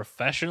like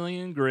professionally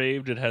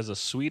engraved. It has a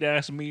sweet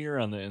ass mirror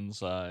on the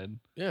inside.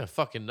 yeah,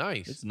 fucking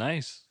nice. It's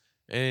nice.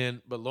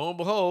 But lo and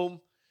behold,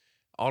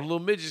 all the little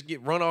midgets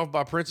get run off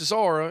by Princess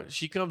Aura.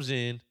 She comes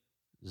in,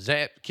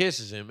 Zap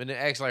kisses him, and it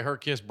acts like her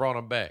kiss brought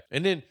him back.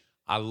 And then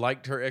I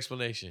liked her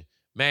explanation.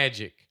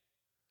 Magic.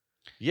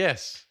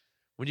 Yes.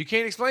 When you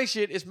can't explain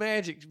shit, it's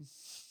magic.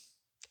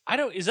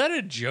 Is that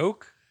a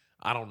joke?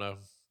 I don't know.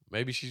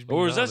 Maybe she's being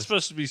Or is that honest.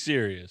 supposed to be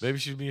serious? Maybe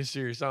she's being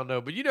serious. I don't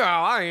know. But you know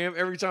how I am.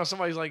 Every time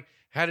somebody's like,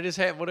 how did this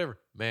happen? Whatever.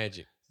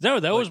 Magic. No,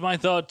 that Like- was my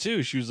thought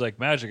too. She was like,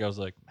 magic. I was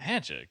like,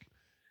 magic?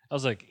 I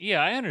was like,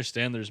 yeah, I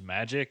understand there's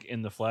magic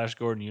in the Flash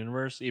Gordon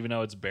universe, even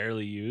though it's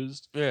barely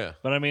used. Yeah.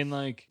 But I mean,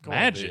 like, Come on,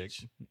 magic.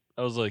 bitch.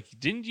 I was like,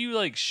 didn't you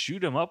like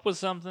shoot him up with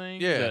something?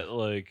 Yeah. That,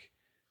 like,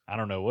 I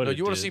don't know what No, it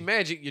you want to did. see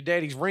magic? Your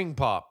daddy's ring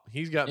pop.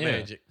 He's got Yeah.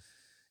 magic.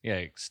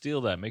 Yeah,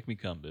 steal that. Make me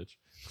come, bitch.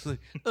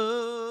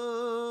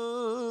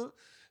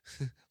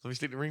 Let me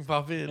stick the ring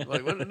pop in.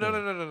 Like, what?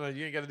 No.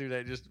 You ain't got to do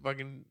that. Just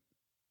fucking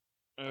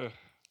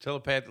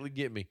telepathically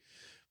get me.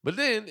 But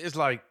then it's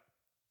like,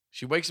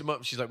 she wakes him up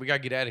and she's like, we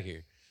got to get out of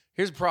here.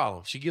 Here's the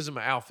problem. She gives him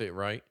an outfit,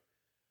 right?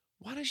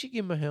 Why does she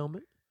give him a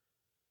helmet?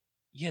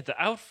 Yeah, the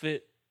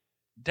outfit,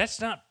 that's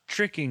not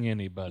tricking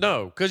anybody.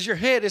 No, because your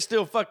head is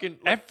still fucking.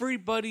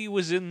 Everybody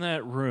was in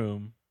that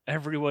room.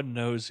 Everyone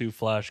knows who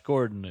Flash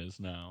Gordon is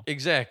now.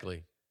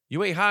 Exactly.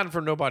 You ain't hiding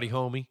from nobody,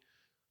 homie.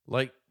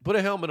 Like, put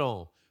a helmet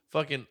on.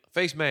 Fucking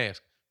face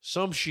mask.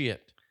 Some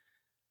shit.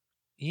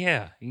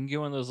 Yeah, you can get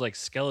one of those like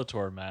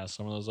Skeletor masks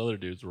some of those other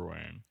dudes were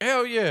wearing.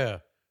 Hell yeah.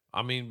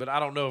 I mean, but I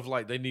don't know if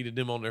like they needed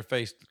them on their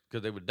face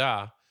because they would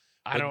die.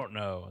 I But- don't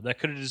know. That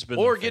could have just been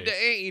Or their get the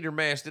face. anteater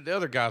mask that the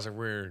other guys are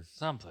wearing.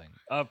 Something.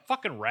 A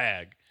fucking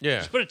rag. Yeah,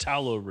 Just put a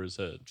towel over his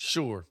head.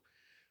 sure.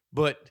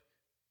 But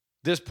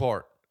this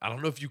part, I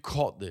don't know if you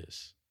caught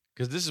this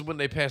because this is when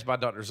they passed by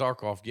Dr.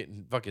 Zarkov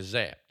getting fucking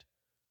zapped,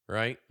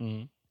 right?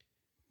 Mm-hmm.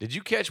 Did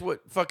you catch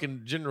what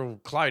fucking General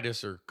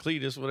Cletus or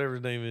Cletus, whatever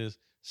his name is,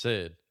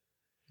 said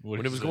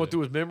when it was going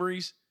through his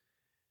memories?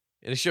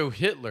 And it showed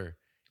Hitler.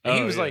 And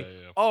he was like,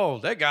 oh,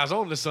 that guy's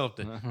on to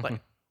something.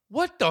 Like,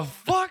 what the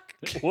fuck?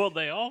 well,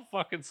 they all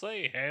fucking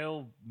say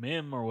Hail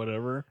Mim or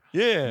whatever.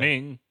 Yeah.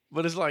 Ming.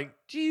 But it's like,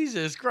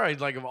 Jesus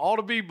Christ. Like, of all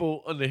the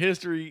people in the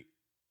history,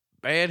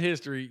 bad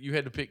history, you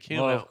had to pick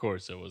him Well, out. of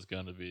course it was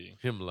going to be.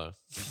 Himmler.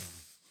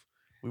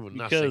 We will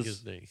not say Because-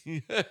 his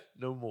name.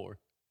 No more.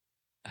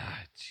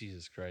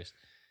 Jesus Christ.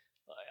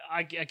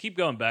 I keep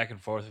going back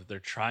and forth if they're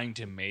trying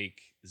to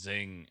make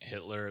Zing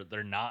Hitler.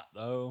 They're not,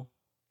 though.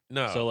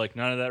 No. So, like,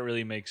 none of that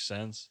really makes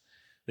sense.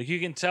 Like, you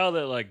can tell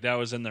that, like, that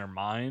was in their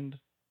mind,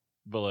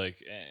 but, like,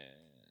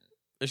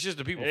 it's just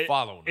the people it-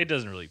 following him. it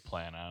doesn't really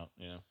plan out,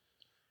 you know?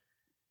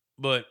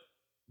 But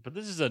But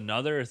this is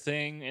another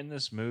thing in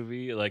this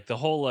movie. Like, the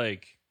whole,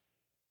 like,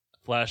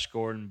 Flash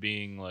Gordon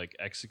being, like,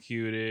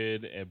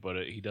 executed,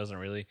 but he doesn't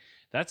really.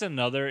 That's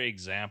another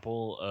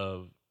example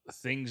of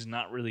things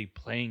not really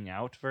playing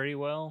out very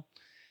well.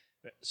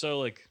 So,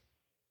 like,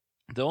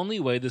 the only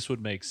way this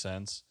would make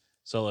sense,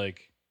 so,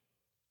 like,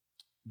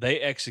 they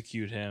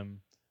execute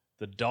him.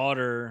 The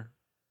daughter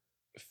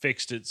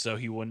fixed it so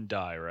he wouldn't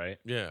die, right?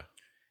 yeah.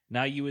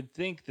 Now you would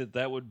think that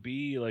that would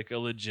be like a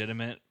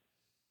legitimate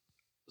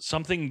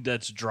something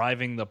that's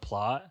driving the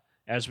plot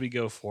as we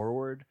go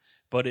forward,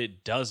 but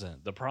it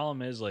doesn't. The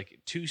problem is like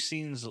 2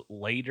 scenes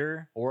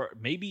later, or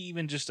maybe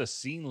even just a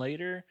scene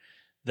later,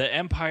 the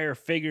Empire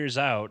figures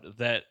out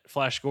that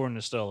Flash Gordon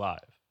is still alive.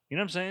 You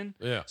know what I'm saying?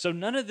 Yeah. So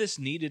none of this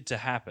needed to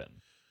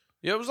happen.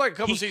 Yeah, it was like a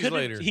couple He scenes could've-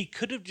 later. He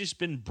could have just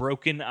been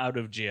broken out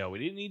of jail. We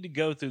didn't need to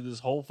go through this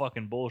whole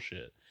fucking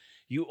bullshit.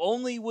 You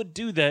only would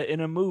do that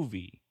in a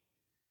movie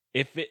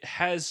if it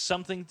has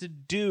something to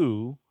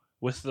do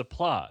with the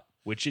plot,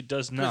 which it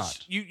does 'Cause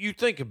not. You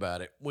think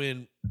about it.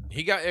 When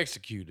he got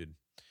executed,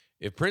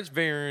 if Prince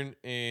Baron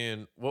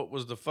and what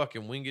was the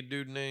fucking winged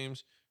dude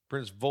names?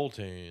 Prince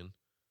Voltan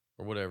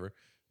or whatever.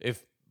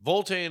 If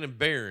Voltan and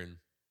Baron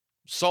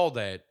saw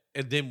that,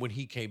 and then when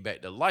he came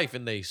back to life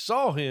and they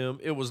saw him,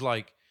 it was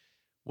like,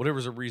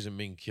 whatever's the reason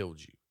Ming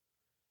killed you,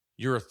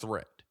 you're a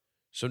threat.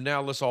 So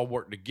now let's all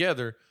work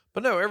together.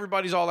 But no,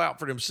 everybody's all out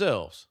for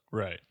themselves.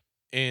 Right.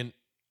 And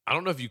I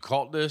don't know if you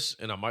caught this,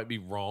 and I might be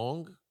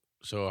wrong.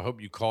 So I hope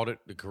you caught it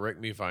to correct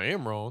me if I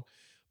am wrong.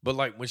 But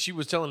like when she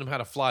was telling him how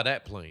to fly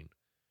that plane,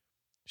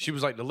 she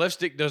was like, the left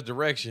stick does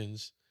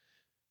directions,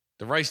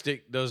 the right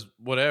stick does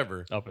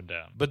whatever. Up and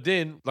down. But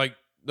then, like,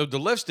 the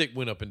left stick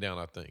went up and down,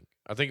 I think.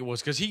 I think it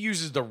was because he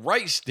uses the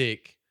right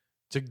stick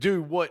to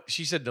do what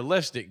she said the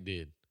left stick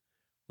did.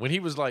 When he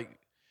was like,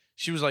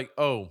 she was like,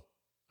 oh,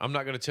 I'm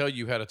not going to tell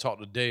you how to talk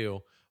to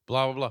Dale,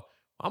 blah, blah, blah.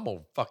 I'm going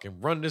to fucking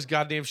run this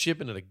goddamn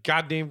ship into the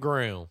goddamn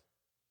ground.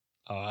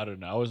 Oh, I don't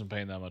know. I wasn't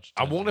paying that much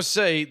I attention. want to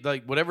say,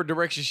 like, whatever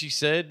direction she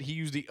said, he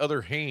used the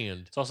other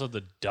hand. It's also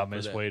the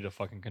dumbest that. way to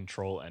fucking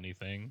control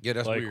anything. Yeah,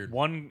 that's like, weird.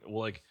 One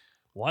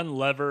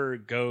lever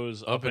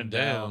goes up and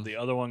down. down. The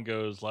other one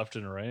goes left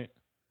and right.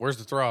 Where's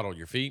the throttle?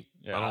 Your feet?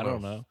 Yeah, I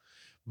don't know.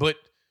 But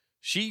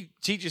she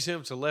teaches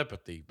him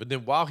telepathy. But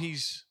then while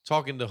he's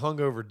talking to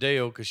hungover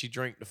Dale because she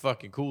drank the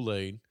fucking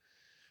Kool-Aid,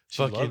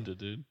 She loved it,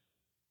 dude.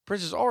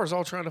 Princess R is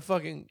all trying to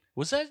fucking...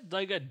 Was that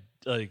like a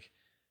like?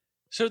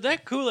 So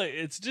that Kool-Aid,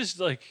 it's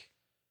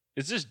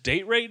just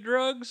date rape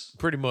drugs.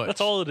 Pretty much.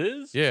 That's all it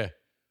is. Yeah.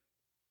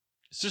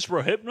 It's just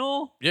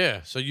Rohypnol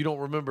Yeah. So you don't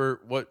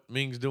remember what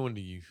Ming's doing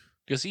to you.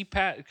 because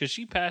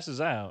she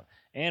passes out,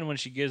 and when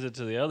she gives it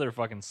to the other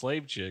fucking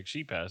slave chick,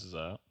 she passes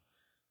out.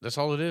 That's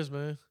all it is,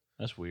 man.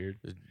 That's weird.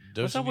 Just What's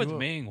dosing up with you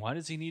Ming? Why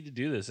does he need to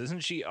do this?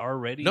 Isn't she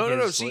already? No.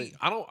 his See, slave?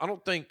 I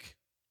don't think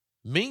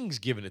Ming's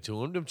giving it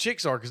to him. Them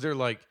chicks are because they're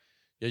like,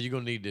 yeah, you're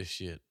going to need this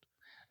shit.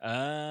 You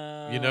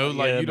know,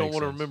 like yeah, you that don't makes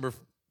want to sense. remember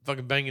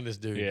fucking banging this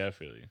dude. Yeah, I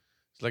feel you.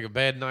 It's like a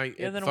bad night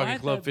Yeah, at then fucking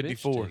why'd Club that bitch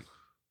 54. take-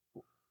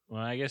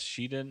 Well, I guess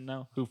she didn't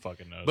know. Who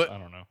fucking knows? But I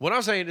don't know. what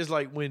I'm saying is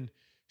like when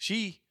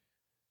she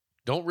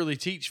don't really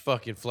teach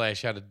fucking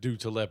Flash how to do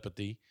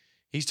telepathy,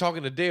 he's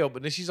talking to Dale,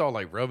 but then she's all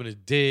like rubbing his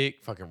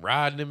dick, fucking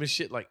riding him and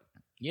shit. Like,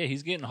 Yeah,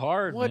 he's getting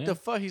hard. what man. the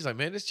fuck? He's like,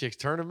 man, this chick's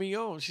turning me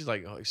on. She's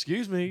like, oh,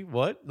 excuse me,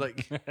 what?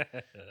 Like,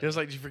 just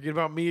like, did you forget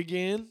about me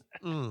again?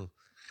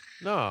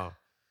 No.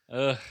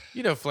 Ugh,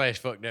 You know, Flash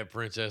fucked that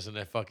princess in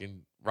that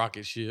fucking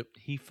rocket ship.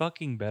 he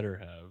fucking better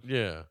have.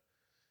 Yeah.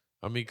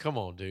 I mean, come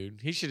on,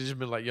 dude. He should have just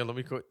been like, yo, let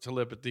me quit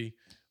telepathy.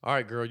 All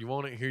right, girl, you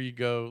want it? Here you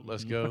go.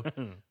 Let's go.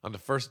 I'm the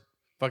first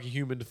fucking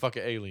human to fuck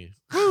an alien.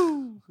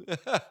 Woo!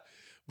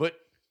 But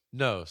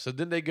no. So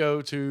then they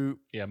go to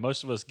Yeah,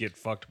 most of us get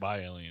fucked by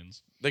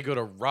aliens.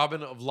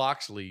 Robin of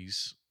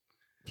Loxley's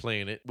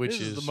planet, which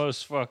This is the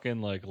most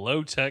fucking like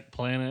low tech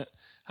planet.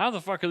 How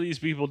the fuck are these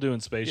people doing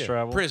space yeah,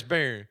 travel? Prince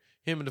Baron,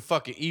 him and the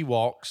fucking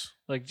Ewoks.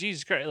 Like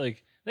Jesus Christ,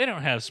 like they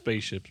don't have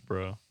spaceships,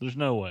 bro. There's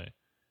no way.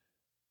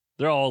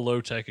 They're all low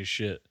tech as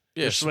shit.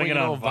 Yeah, They're swinging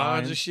on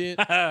vines and shit.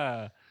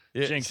 yeah.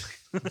 Yeah. Jinx.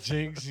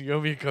 Jinx, you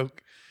owe me a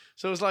Coke.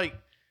 So it's like,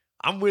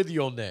 I'm with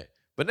you on that.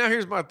 But now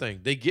here's my thing.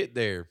 They get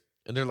there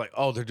and they're like,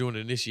 oh, they're doing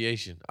an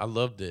initiation. I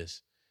love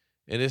this.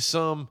 And it's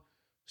some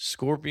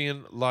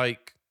scorpion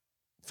like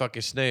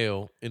fucking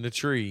snail in the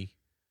tree.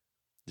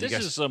 You This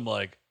got- is some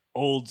like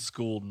old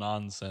school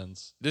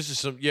nonsense. This is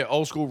some,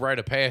 old school rite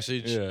of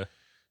passage, Yeah.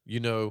 you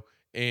know,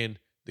 and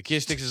the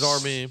kid sticks his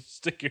arm in.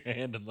 Stick your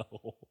hand in the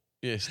hole.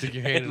 Yeah, stick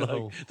your hand in the Like,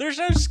 hole. there's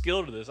no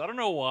skill to this. I don't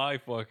know why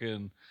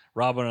fucking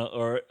Robin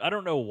or I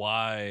don't know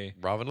why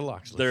Robin and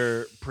Loxley.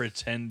 they're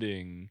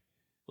pretending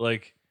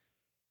like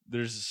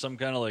there's some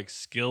kind of like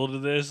skill to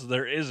this.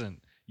 There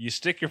isn't. You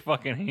stick your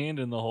fucking hand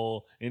in the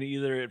hole and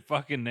either it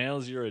fucking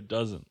nails you or it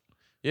doesn't.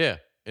 Yeah.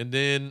 And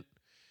then,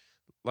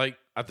 like,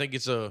 I think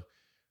it's a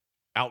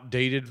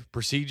outdated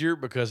procedure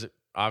because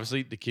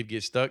obviously the kid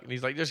gets stuck and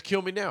he's like, just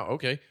kill me now.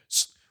 Okay.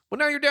 Well,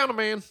 now you're down a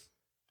man.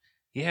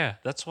 Yeah,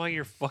 that's why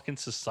your fucking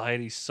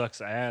society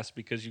sucks ass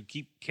because you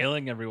keep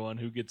killing everyone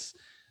who gets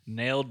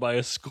nailed by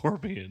a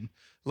scorpion.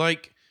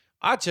 Like,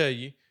 I tell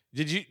you,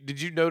 did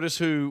you notice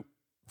who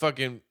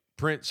fucking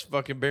Prince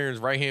fucking Baron's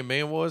right-hand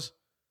man was?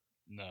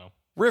 No.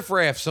 Riff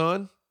Raff,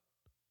 son.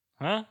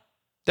 Huh?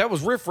 That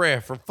was Riff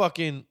Raff from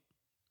fucking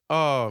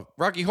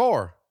Rocky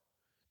Horror.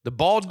 The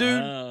bald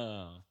dude.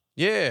 Oh,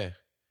 Yeah.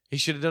 He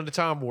should have done the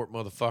time warp,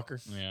 motherfucker.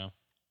 yeah.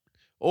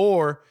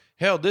 Or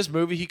hell, this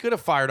movie he could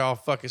have fired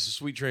off fucking some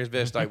sweet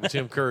transvestite with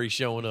Tim Curry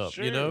showing up.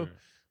 You know, Sure.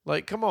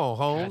 Like, come on,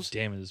 God Holmes.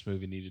 damn it, this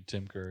movie needed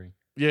Tim Curry.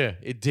 Yeah,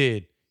 it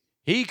did.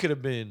 He could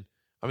have been.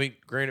 I mean,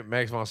 granted,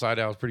 Max von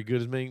Sydow was pretty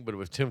good as Ming, but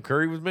if Tim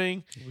Curry was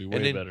Ming, It'd be and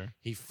way then better.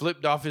 he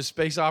flipped off his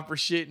space opera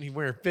shit and he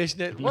wearing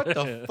fishnet. What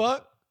the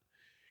fuck?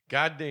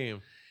 God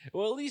damn.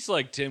 Well, at least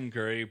like Tim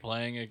Curry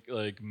playing it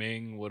like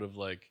Ming would have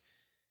like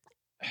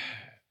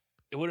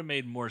it would have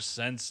made more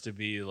sense to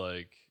be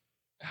like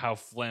how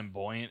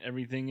flamboyant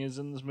everything is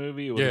in this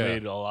movie. It would have Yeah.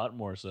 made a lot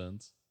more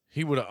sense.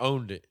 He would have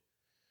owned it.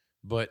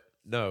 But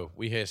no,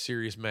 we had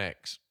Sirius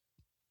Max.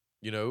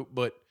 You know,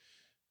 but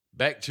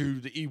back to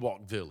the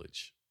Ewok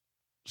village.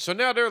 So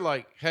now they're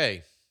like,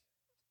 hey,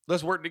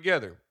 let's work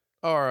together.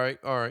 All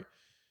right.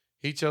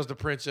 He tells the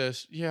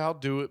princess, yeah, I'll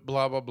do it,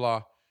 blah, blah,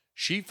 blah.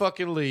 She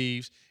fucking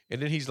leaves.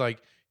 And then he's like,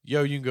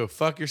 yo, you can go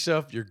fuck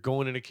yourself. You're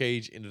going in a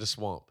cage into the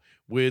swamp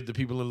with the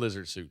people in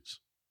lizard suits.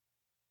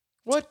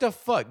 What the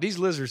fuck? These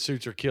lizard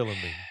suits are killing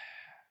me.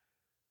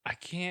 I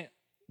can't.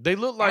 They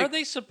look like. Are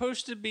they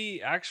supposed to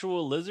be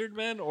actual lizard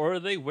men, or are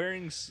they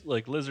wearing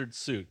like lizard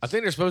suits? I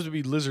think they're supposed to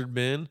be lizard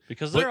men.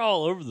 because but they're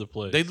all over the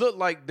place. They look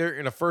like they're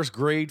in a first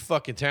grade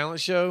fucking talent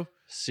show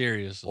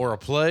seriously, or a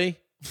play.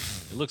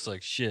 it looks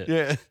like shit.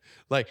 Yeah.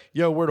 Like,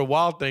 yo, where the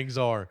wild things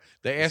are.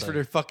 They asked It's for like-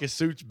 their fucking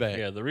suits back.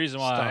 Yeah, the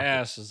reason why Stop I it.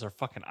 asked is their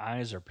fucking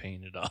eyes are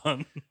painted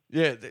on.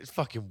 Yeah, it's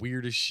fucking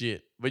weird as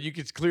shit. But you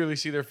can clearly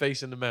see their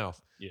face in the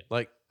mouth. Yeah.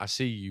 Like, I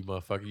see you,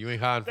 motherfucker. You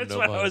ain't hiding from That's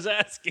nobody. what I was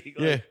asking.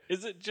 Like, Yeah.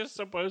 Is it just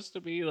supposed to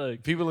be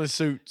like? People in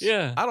suits.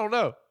 Yeah. I don't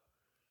know.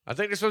 I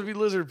think they're supposed to be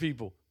lizard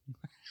people.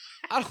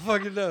 I don't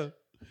fucking know.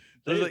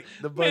 They, like,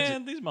 the budget.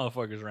 Man, these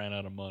motherfuckers ran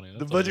out of money. The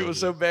That's all budget it was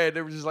is. so bad.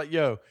 They were just like,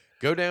 yo,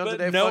 go down to But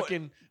that no-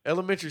 fucking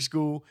elementary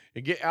school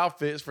and get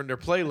outfits from their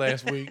play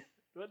last week.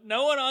 But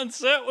no one on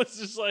set was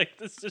just like,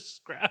 let's just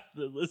scrap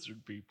the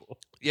lizard people.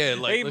 Yeah,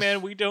 like, Hey let's,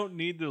 man, we don't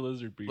need the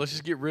lizard people. let's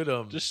just get rid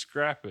of them. just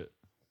scrap it.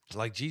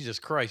 Like, Jesus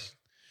Christ.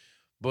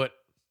 But,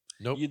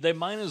 nope. They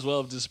might as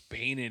well have just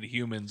painted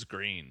humans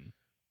green.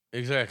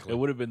 Exactly. It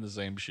would have been the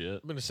same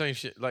shit. been the same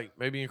shit. Like,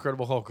 maybe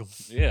Incredible Hulk 'em,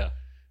 Yeah.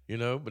 you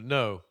know? But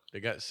no, they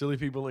got silly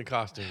people in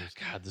costumes.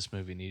 God, this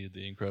movie needed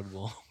the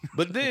Incredible.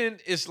 But then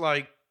it's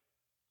like,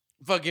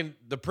 fucking,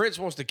 the prince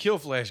wants to kill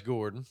Flash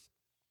Gordon.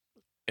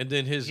 And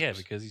then his. Yeah,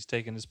 because he's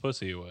taking his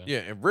pussy away. Yeah,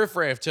 and Riff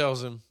Raff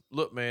tells him,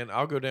 look, man,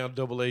 I'll go down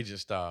double agent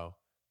style.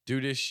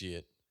 Do this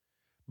shit.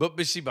 But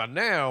see, by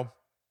now,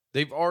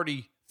 they've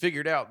already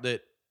figured out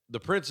that the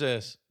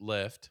princess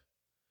left,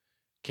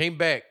 came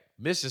back,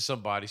 misses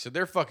somebody, so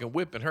they're fucking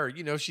whipping her.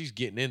 You know, she's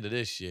getting into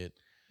this shit.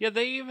 Yeah,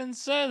 they even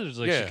said it was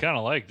like Yeah. she kind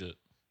of liked it.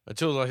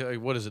 Until, like,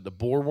 what is it, the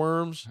boar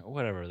worms?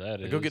 Whatever that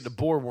Like, is. go get the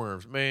boar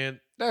worms. Man,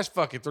 that's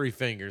fucking 3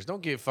 fingers.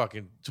 Don't get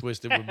fucking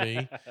twisted with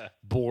me.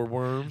 Boar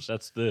worms.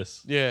 That's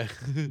this. Yeah.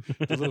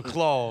 The little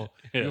claw.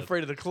 Yeah. You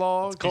afraid of the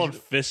claw? It's called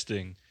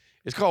fisting.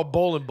 It's called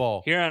bowling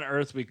ball. Here on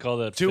Earth, we call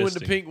that 2 fisting. in the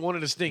pink, 1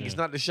 in the stink. It's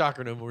Yeah. not the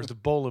shocker no more. It's the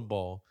bowling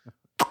ball.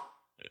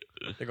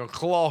 They're going to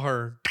claw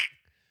her.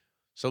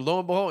 So lo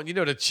and behold, you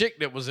know, the chick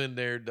that was in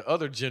there, the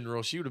other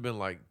general, she would have been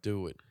like,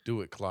 do it,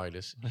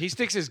 Clytus. He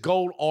sticks his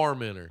gold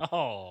arm in her.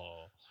 Oh.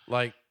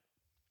 Like,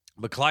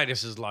 but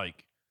Clytus is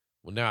like,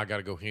 well, now I got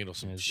to go handle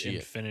some His shit.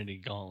 Infinity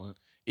Gauntlet.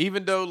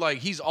 Even though, like,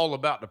 he's all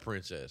about the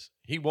princess.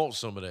 He wants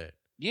some of that.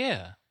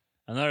 Yeah.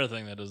 Another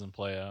thing that doesn't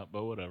play out,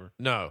 but whatever.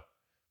 No,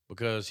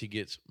 because he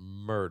gets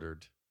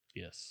murdered.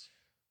 Yes.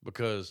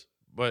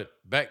 But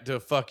back to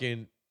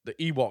fucking the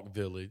Ewok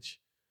village.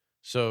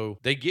 So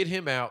they get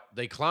him out.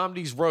 They climb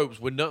these ropes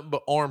with nothing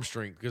but arm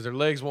strength because their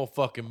legs won't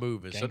fucking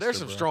move. So there's Gangster,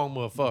 some bro. strong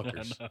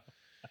motherfuckers. I know.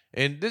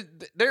 And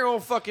they're on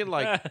fucking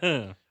like,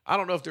 I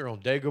don't know if they're on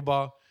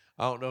Dagobah.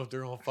 I don't know if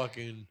they're on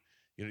fucking,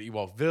 you know,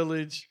 Ewok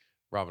village,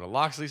 Robin of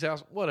Loxley's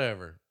house,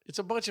 whatever. It's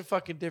a bunch of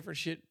fucking different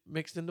shit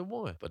mixed into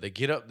one. But they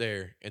get up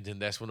there, and then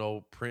that's when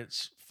old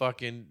Prince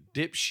fucking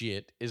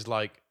dipshit is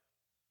like,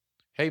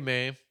 hey,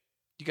 man,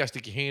 you got to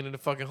stick your hand in the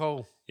fucking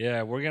hole.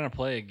 Yeah, we're going to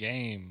play a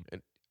game.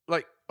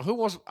 Like, who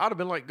wants, I'd have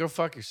been like, go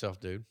fuck yourself,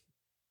 dude.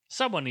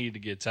 Someone needed to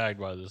get tagged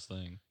by this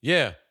thing.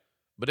 Yeah.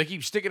 But they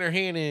keep sticking their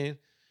hand in,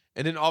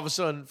 and then all of a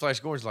sudden, Flash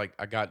Gordon's like,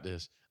 I got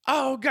this.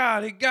 Oh,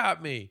 God, it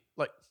got me.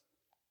 Like,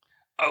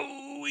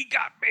 Oh, he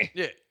got me.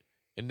 yeah.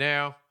 And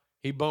now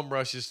he bum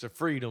rushes to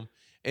freedom.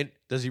 And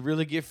does he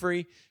really get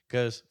free?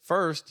 Because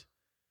first,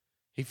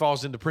 he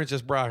falls into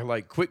Princess Bride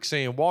like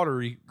quicksand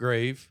watery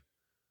grave.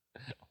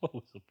 What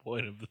was the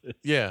point of this?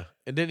 Yeah.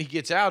 And then he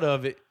gets out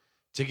of it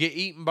to get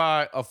eaten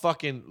by a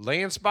fucking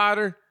land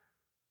spider.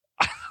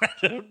 I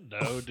don't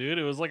know, dude.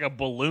 It was like a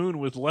balloon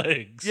with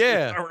legs.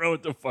 Yeah. I don't know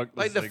what the fuck this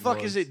Like, the thing fuck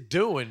was. is it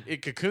doing?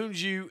 It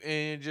cocoons you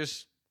and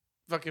just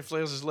fucking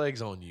flails his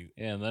legs on you.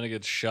 Yeah, and then it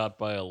gets shot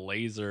by a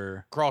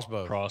laser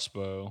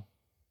Crossbow.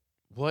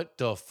 What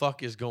the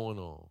fuck is going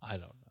on? I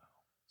don't know.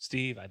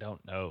 Steve, I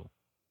don't know.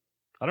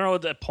 I don't know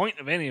what the point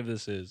of any of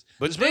this is.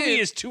 But This movie then-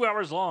 is 2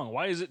 hours long.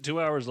 Why is it 2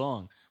 hours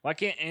long? Why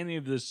can't any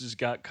of this just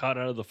got cut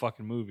out of the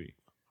fucking movie?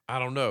 I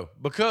don't know.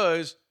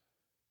 Because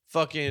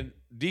fucking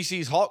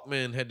DC's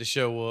Hawkman had to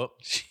show up.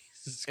 Jesus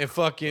and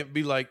fucking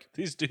be like,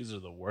 These dudes are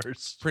the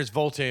worst. Prince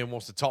Voltan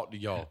wants to talk to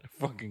y'all.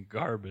 They're fucking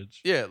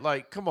garbage. Yeah,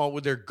 like, come on,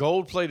 with their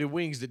gold-plated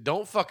wings that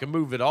don't fucking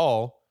move at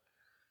all.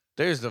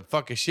 There's the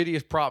fucking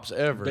shittiest props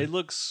ever. They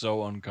look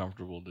so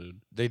uncomfortable,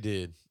 dude. They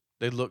did.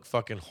 They look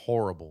fucking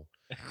horrible.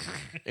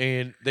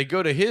 And they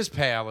go to his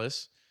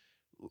palace,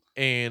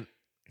 and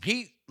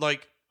he,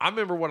 like, I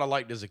remember what I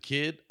liked as a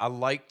kid. I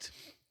liked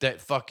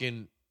that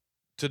fucking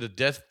to the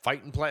death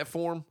fighting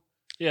platform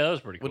Yeah, that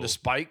was pretty cool. with the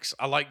spikes.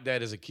 I liked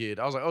that as a kid.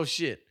 I was like, oh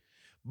shit.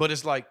 But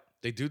it's like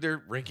they do their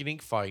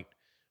rinky-dink fight,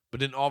 but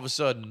then all of a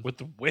sudden, with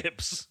the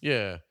whips.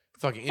 yeah,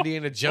 fucking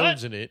Indiana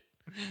Jones in it.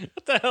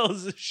 What the hell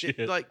is this shit?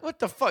 Like, what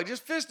the fuck?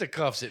 Just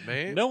fisticuffs it,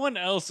 man. No one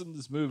else in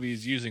this movie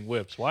is using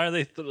whips. Why are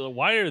they?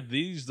 Why are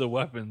these the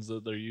weapons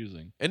that they're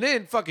using? And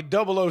then fucking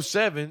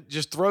 007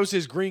 just throws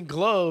his green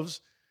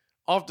gloves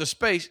off the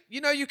space.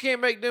 You know you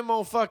can't make them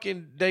on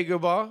fucking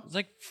Dagobah. It's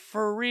like,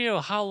 for real,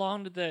 how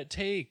long did that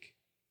take?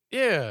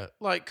 Yeah,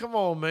 like, come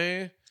on,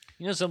 man.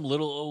 You know, some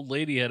little old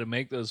lady had to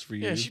make those for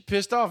you. Yeah, she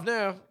pissed off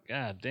now.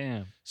 God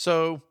damn.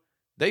 So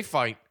they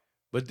fight,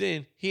 but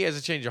then he has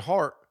a change of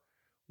heart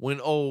when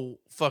old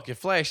fucking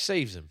Flash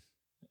saves him.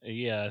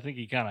 Yeah, I think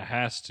he kind of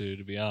has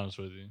to be honest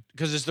with you.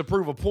 Because it's to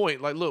prove a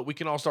point. Like, look, we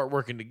can all start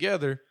working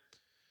together.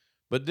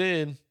 But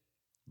then,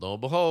 lo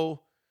and behold,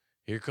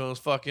 here comes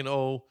fucking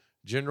old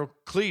General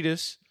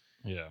Cletus.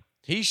 Yeah.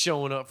 He's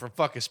showing up from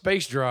fucking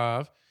Space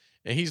Drive,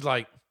 and he's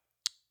like,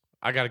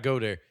 I got to go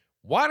there.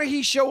 Why did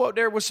he show up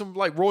there with some,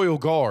 like, royal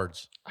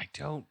guards? I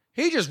don't.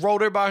 He just rolled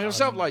there by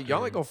himself like,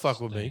 y'all ain't going to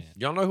fuck with me. Understand.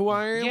 Y'all know who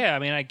I am? Yeah, I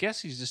mean, I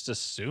guess he's just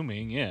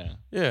assuming. Yeah.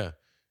 Yeah.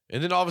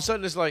 And then all of a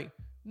sudden, it's like,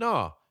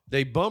 nah.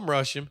 They bum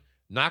rush him,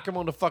 knock him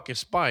on the fucking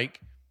spike.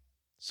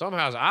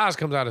 Somehow his eyes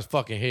comes out his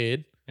fucking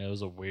head. Yeah, it was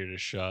the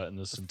weirdest shot in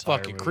this entire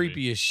Fucking movie.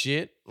 creepy as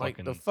shit. Like,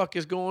 the Fucking- fuck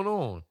is going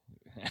on?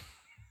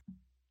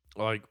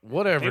 Like,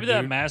 whatever, Maybe dude.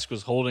 that mask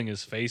was holding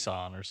his face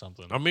on or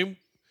something. I mean,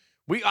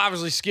 we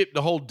obviously skipped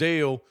the whole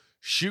deal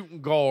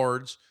shooting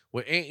guards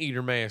with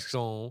anteater masks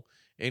on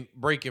and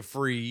breaking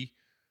free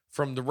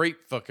from the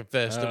rape fucking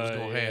fest that was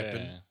going to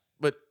happen.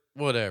 But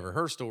whatever.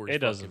 Her story It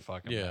doesn't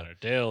fucking matter.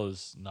 Dale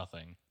is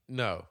nothing.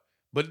 No.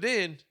 But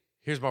then,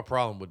 here's my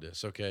problem with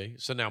this, okay?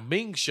 So now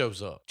Ming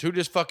shows up to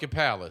this fucking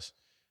palace.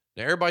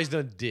 Now, everybody's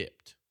done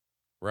dipped,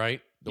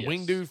 right? The wing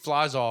Yes. dude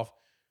flies off.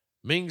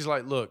 Ming's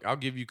like, look, I'll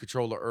give you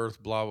control of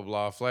Earth, blah, blah,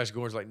 blah. Flash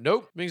Gordon's like,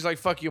 nope. Ming's like,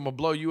 fuck you, I'm going to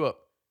blow you up.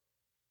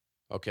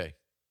 Okay.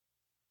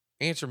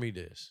 Answer me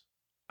this.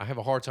 I have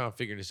a hard time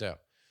figuring this out.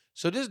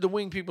 So this is the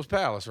wing people's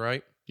palace,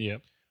 right?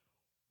 Yep.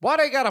 Why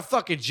they got a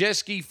fucking jet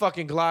ski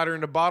fucking glider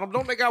in the bottom?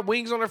 Don't they got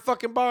wings on their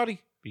fucking body?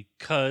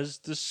 Because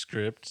the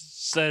script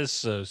says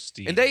so,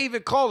 Steve. And they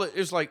even call it,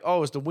 it's like,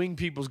 oh, it's the wing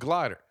people's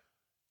glider.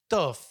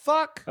 The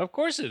fuck? Of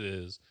course it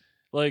is.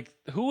 Like,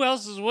 who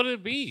else's would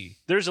it be?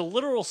 There's a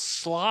literal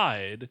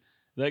slide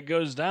that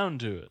goes down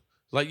to it.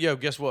 Like, yo,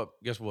 guess what?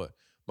 Guess what?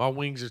 My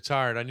wings are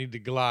tired. I need the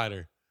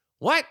glider.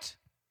 What?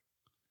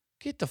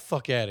 Get the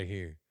fuck out of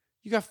here.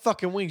 You got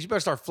fucking wings. You better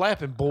start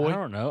flapping, I boy.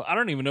 don't know. I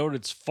don't even know what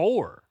it's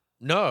for.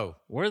 No.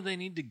 Where do they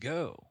need to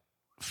go?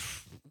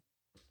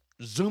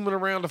 Zooming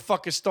around the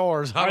fucking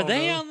stars. I Are don't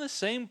they know. on the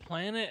same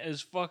planet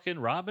as fucking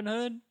Robin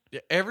Hood?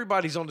 Yeah,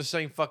 everybody's on the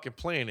same fucking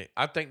planet.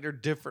 I think they're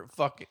different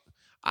fucking.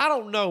 I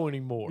don't know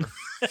anymore.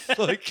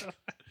 Like,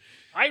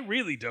 I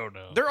really don't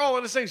know. they're all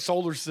in the same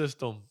solar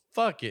system.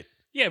 Fuck it.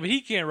 Yeah, but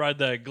he can't ride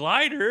that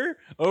glider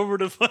over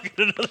to fucking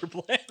another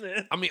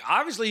planet. I mean,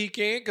 obviously he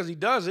can because he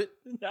does it.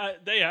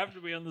 They have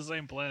to be on the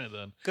same planet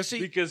then. Because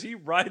Because he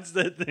rides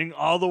that thing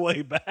all the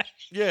way back.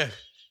 yeah,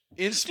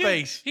 in Dude,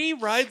 space. he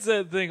rides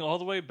that thing all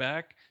the way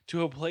back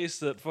to a place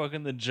that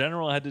fucking the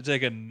general had to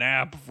take a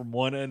nap from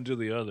one end to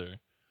the other.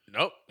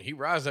 Nope, he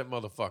rides that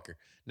motherfucker.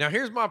 Now,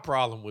 here's my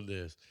problem with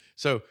this.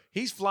 So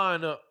he's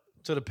flying up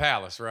to the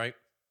palace, right?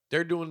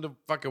 They're doing the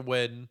fucking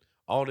wedding,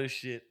 all this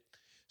shit.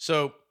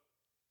 So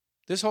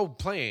this whole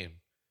plan,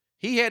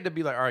 he had to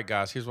be like, all right,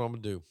 guys, here's what I'm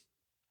going to do.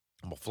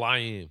 I'm going to fly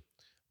in. I'm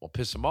going to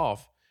piss them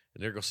off,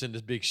 and they're going to send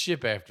this big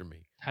ship after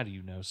me. How do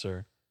you know,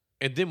 sir?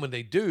 And then when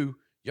they do,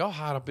 y'all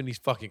hide up in these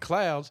fucking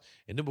clouds,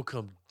 and then we'll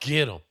come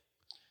get them.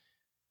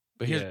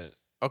 But here's,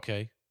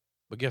 okay,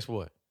 but guess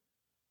what?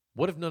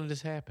 What if none of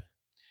this happened?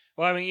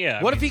 Well, I mean,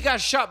 yeah. What if he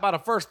got shot by the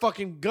first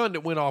fucking gun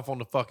that went off on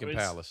the fucking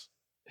It's- palace?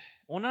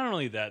 Well, not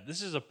only that,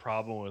 this is a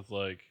problem with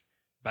like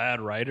bad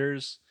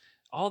writers.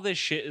 All this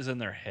shit is in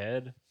their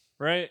head,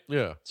 right?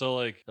 Yeah. So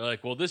like they're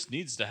like, well, this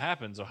needs to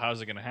happen. So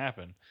how's it going to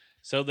happen?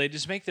 So they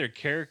just make their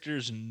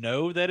characters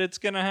know that it's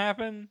going to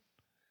happen.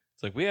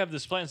 It's like we have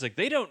this plan. It's like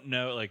they don't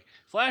know, like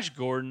Flash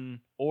Gordon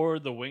or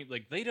the Wing,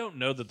 like they don't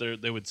know that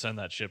they would send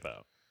that ship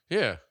out.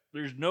 Yeah.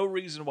 There's no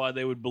reason why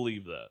they would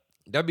believe that.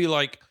 That'd be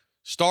like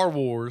Star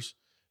Wars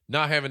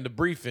not having the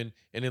briefing,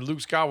 and then Luke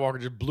Skywalker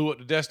just blew up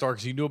the Death Star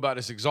because he knew about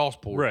this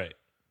exhaust port. Right.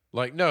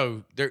 Like,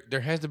 no,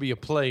 there has to be a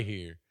play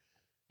here.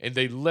 And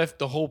they left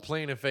the whole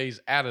planning phase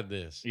out of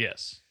this.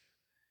 Yes.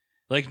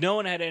 Like no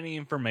one had any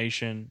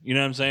information. You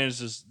know what I'm saying? It's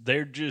just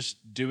they're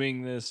just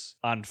doing this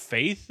on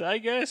faith, I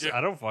guess. Yeah.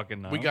 I don't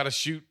fucking know. We got to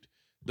shoot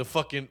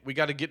we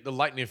got to get the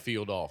lightning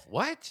field off.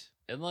 What?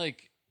 And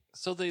like,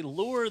 so they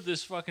lure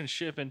this fucking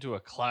ship into a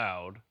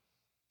cloud,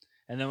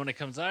 and then when it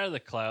comes out of the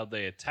cloud,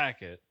 they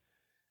attack it.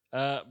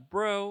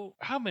 Bro,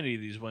 how many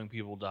of these winged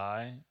people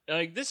die?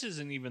 Like, this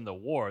isn't even the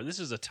war. This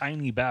is a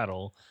tiny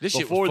battle This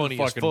shit before was the funny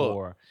as fucking fuck.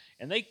 war,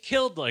 and they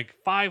killed like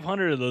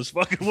 500 of those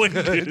fucking winged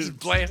dudes. Just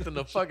blasting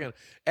the fucking.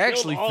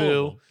 Actually, all of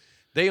Phil, them.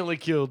 they only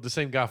killed the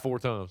same guy 4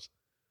 times.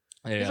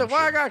 Yeah, He's I'm like, why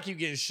I sure. gotta keep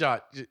getting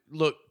shot?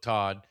 Look,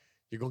 Todd,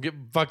 you're gonna get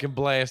fucking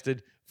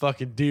blasted.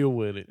 Fucking deal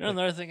with it. You know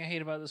another thing I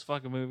hate about this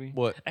fucking movie?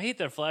 What? I hate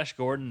that Flash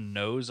Gordon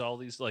knows all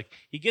these, like,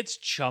 he gets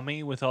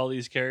chummy with all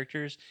these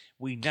characters.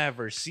 We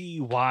never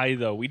see why,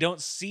 though. We don't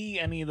see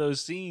any of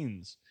those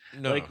scenes.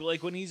 No.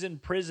 Like when he's in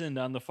prison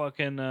on the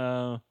fucking,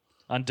 on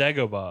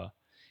Dagobah.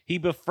 He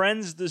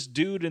befriends this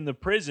dude in the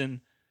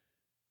prison.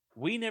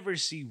 We never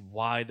see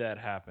why that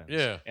happens.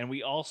 Yeah. And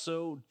we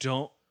also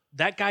don't,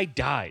 that guy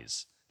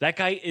dies. That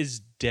guy is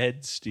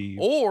dead, Steve.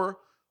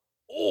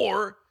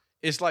 Or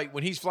it's like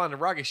when he's flying the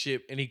rocket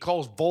ship and he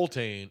calls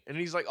Voltaire and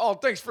he's like, "Oh,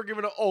 thanks for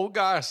giving an old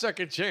guy a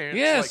second chance."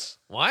 Yes.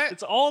 Like, what?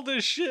 It's all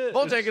this shit.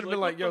 Voltaire It's could have been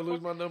like, what "Yo, the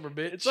lose fuck? my number,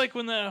 bitch." It's like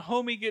when the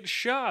homie gets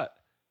shot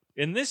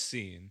in this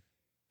scene.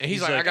 and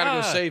he's like, "I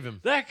gotta go save him.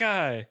 That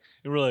guy.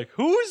 And we're like,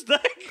 who is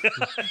that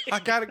guy? I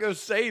gotta go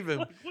save him.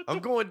 Like, what I'm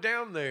the- going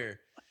down there."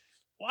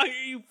 Why are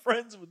you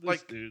friends with this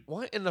Like, dude?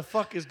 what in the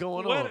fuck is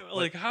going What- on?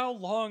 like, how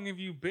long have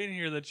you been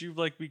here that you've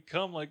like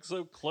become like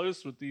so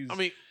close with these I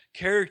mean,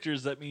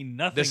 characters that mean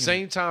nothing? the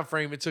same time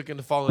frame it took him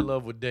to fall in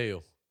love with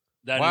Dale.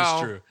 That is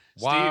Wow. true.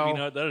 Steve, Wow. you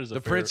know what? That is a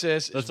The fair,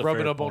 princess that's is a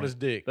rubbing fair up on point. his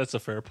dick. That's a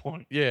fair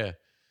point. Yeah.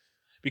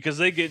 Because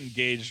they get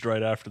engaged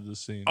right after the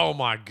scene. Oh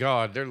my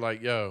god, they're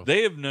like, "Yo."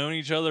 They have known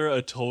each other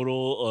a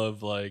total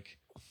of like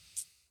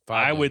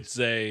 5 I would days.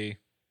 say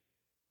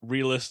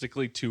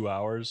realistically 2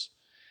 hours.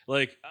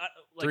 Like,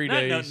 3 not,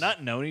 days.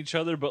 not known each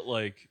other, but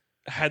like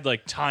had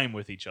like time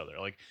with each other.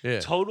 Like Yeah.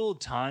 total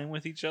time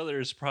with each other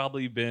has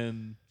probably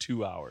been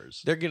 2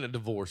 hours. They're getting a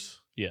divorce.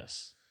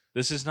 Yes.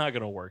 This is not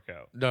going to work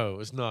out. No,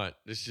 it's not.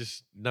 It's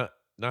just not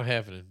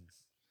happening.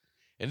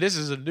 And this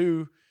is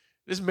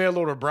this mail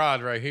order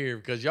bride right here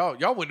because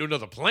y'all went to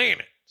another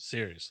planet.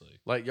 Seriously.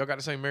 Like y'all got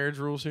the same marriage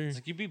rules here. It's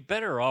like you'd be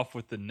better off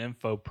with the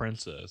nympho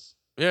princess.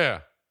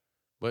 Yeah,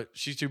 but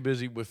she's too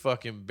busy with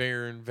fucking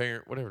Baron,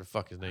 whatever the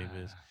fuck his name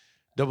is,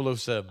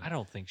 007. I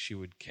don't think she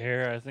would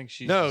care. I think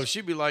she's No, just-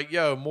 she'd be like,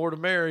 "Yo, more the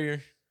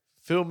merrier.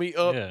 Fill me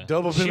up, yeah.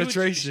 double She would-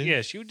 penetration."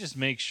 yeah, she would just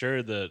make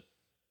sure that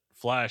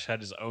Flash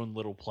had his own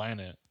little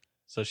planet,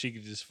 so she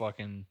could just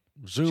fucking.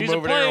 Zoom She's a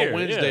over there player, on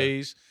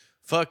Wednesdays.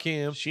 Fuck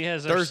him. She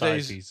has her side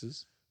Thursdays-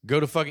 pieces. Go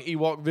to fucking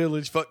Ewok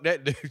Village. Fuck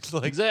that dude.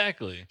 Like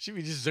Exactly. she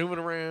be just zooming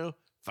around,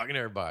 fucking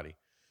everybody.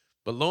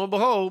 But lo and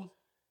behold,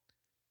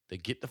 they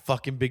get the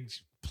fucking big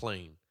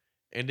plane.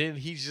 And then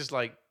he's just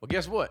like, "Well,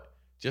 guess what?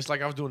 Just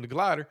like I was doing the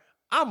glider,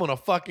 I'm going to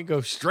fucking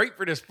go straight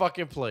for this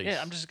fucking place."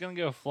 Yeah, I'm just gonna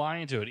go fly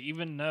into it,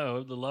 even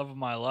though the love of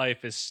my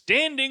life is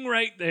standing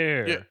right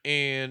there. Yeah,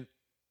 and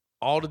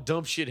all the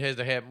dumb shit has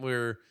to happen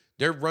where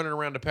they're running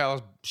around the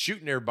palace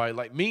shooting everybody.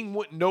 Like, Ming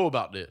wouldn't know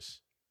about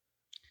this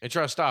and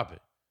try to stop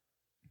it.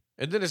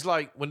 And then it's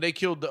like when they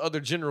killed the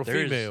other general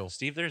There's- female.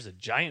 Steve, there's a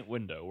giant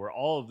window where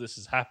all of this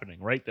is happening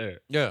right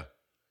there. Yeah.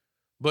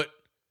 But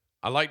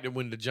I liked it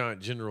when the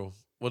giant general,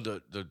 well,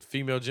 the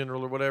female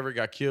general or whatever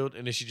got killed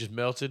and then she just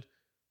melted.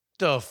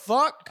 The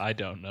fuck? I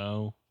don't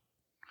know.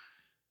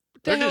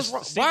 What the they're hell's just-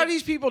 wrong? see, Why they're- do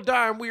these people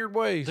die in weird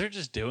ways? They're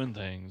just doing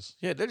things.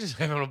 Yeah, they're just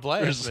having a They're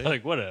blast, just man.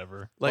 like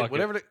whatever. Like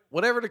Fuck it.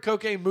 whatever the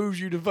cocaine moves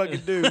you to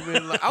fucking do,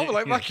 man. Like, I would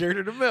like my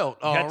character to melt.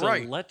 You All have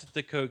right. to let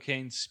the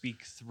cocaine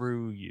speak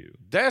through you.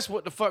 That's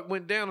what the fuck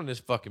went down in this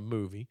fucking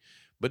movie.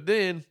 But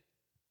then,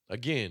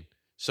 again,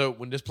 so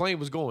when this plane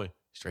was going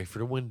straight for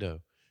the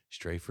window,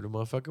 straight for the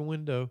motherfucking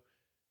window,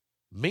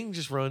 Ming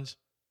just runs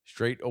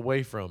straight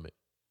away from it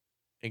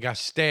and got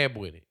stabbed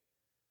with it.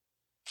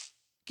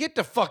 Get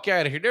the fuck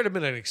out of here. There'd have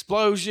been an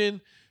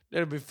explosion.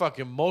 There'd have been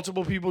fucking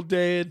multiple people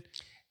dead.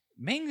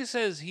 Ming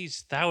says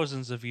he's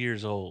thousands of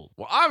years old,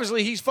 Well,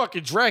 obviously he's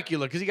fucking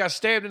Dracula because he got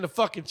stabbed in the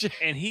fucking chest.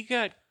 and he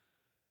got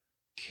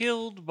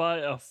killed by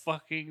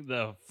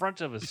the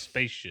front of a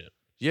spaceship.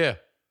 Yeah.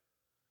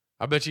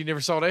 I bet you never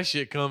saw that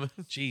shit coming.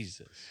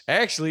 Jesus,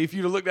 Actually, if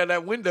you'd have looked out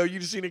that window,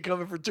 you'd have seen it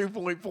coming for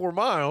 2.4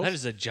 miles. that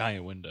is a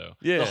giant window.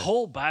 Yeah. The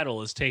whole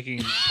battle is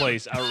taking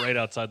place right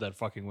outside that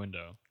fucking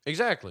window.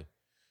 Exactly.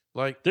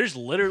 Like, There's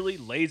literally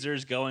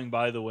lasers going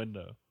by the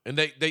window. and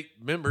they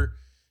remember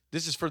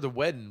this is for the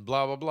wedding,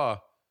 blah, blah, blah.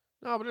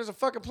 No, but there's a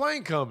fucking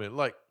plane coming.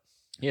 Like,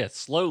 Yeah,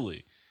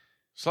 slowly.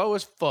 slow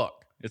as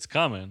fuck. It's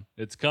coming.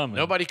 It's coming.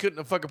 Nobody couldn't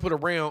have fucking put a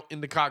round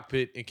in the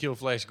cockpit and kill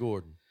Flash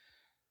Gordon.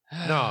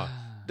 Nah.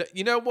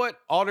 You know what?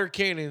 All their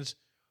cannons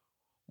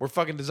were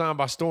fucking designed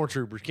by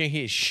stormtroopers. Can't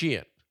hit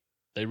shit.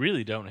 They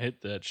really don't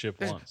hit that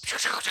ship once.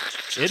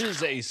 It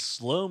is a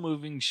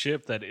slow-moving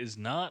ship that is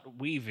not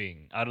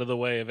weaving out of the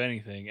way of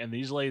anything, and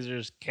these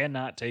lasers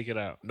cannot take it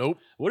out. Nope.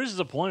 What is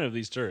the point of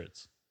these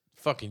turrets?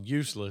 Fucking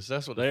useless.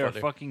 That's what They the are fuck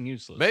they're- fucking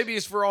useless. Maybe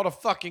it's for all the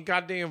fucking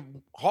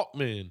goddamn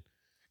Hawkmen.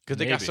 Because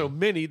they got Maybe. so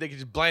many, they can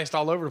just blast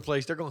all over the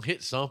place. They're going to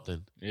hit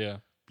something. Yeah,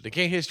 They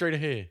can't hit straight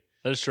ahead.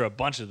 that's true. A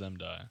bunch of them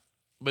die.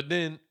 But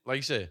then, like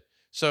you said,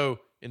 so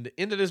in the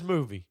end of this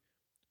movie,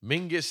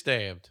 Ming gets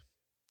stabbed,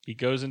 He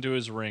goes into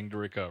his ring to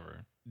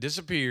recover.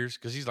 disappears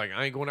because he's like,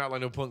 I ain't going out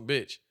like no punk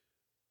bitch.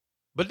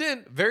 But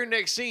then, very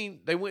next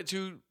scene, they went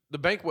to the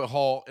banquet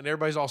hall and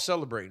everybody's all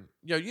celebrating.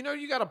 You know,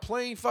 you got a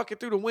plane fucking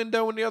through the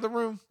window in the other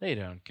room. They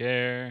don't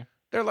care.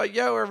 They're like,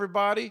 yo,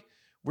 everybody,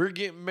 we're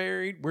getting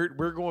married.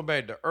 We're going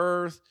back to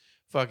Earth.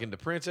 Fucking the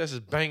princess is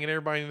banging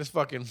everybody in this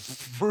fucking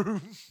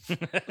room.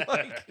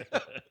 Like,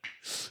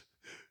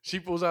 she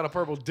pulls out a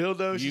purple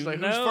dildo. She's You like,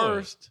 who's know it.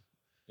 first?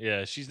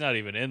 Yeah, she's not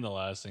even in the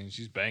last scene.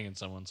 She's banging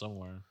someone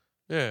somewhere.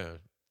 Yeah.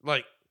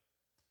 Like,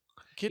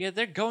 Yeah,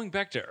 they're going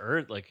back to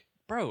Earth. Like,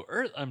 bro,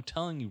 Earth, I'm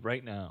telling you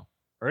right now,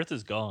 Earth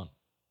is gone.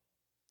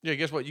 yeah,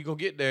 guess what? You're going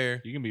to get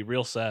there You can be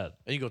real sad.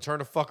 and you're going to turn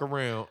the fuck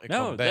around and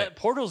No, come back. that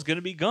portal's going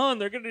to be gone.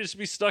 They're going to just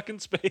be stuck in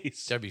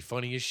space. That'd be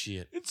funny as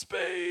shit. In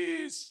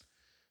space.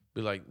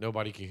 Be like,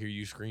 nobody can hear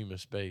you scream in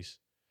space.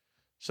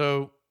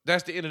 So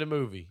that's the end of the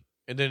movie.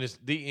 And then it's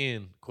the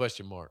end,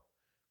 question mark.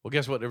 Well,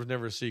 guess what? There was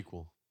never a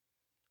sequel.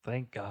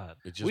 Thank God.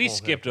 It just We won't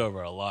skipped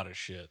over a lot of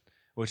shit,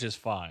 which is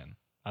fine.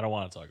 I don't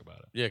want to talk about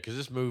it. Yeah, because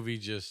this movie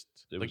just,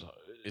 It like, was,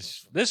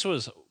 it's,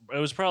 it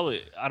was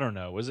probably, I don't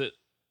know. Was it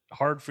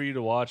hard for you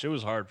to watch? It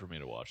was hard for me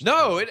to watch.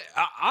 no,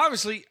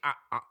 obviously,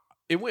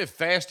 it went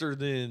faster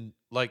than,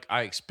 like,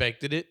 I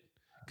expected it.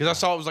 Because I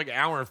saw it was like an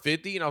hour and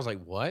 50, and I was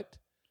like, what?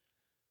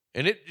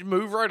 And it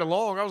moved right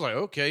along. I was like,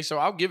 okay, so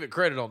I'll give it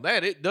credit on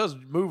that. It does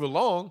move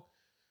along.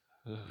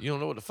 You don't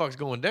know what the fuck's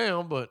going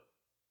down, but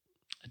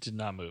It did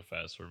not move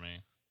fast for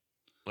me.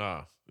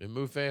 it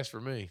moved fast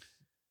for me.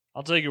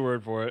 I'll take your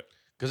word for it.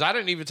 Because I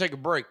didn't even take a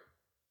break.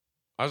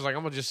 I was like,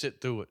 I'm going to just sit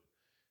through it.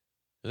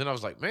 And then I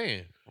was like,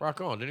 man, rock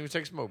on. Didn't even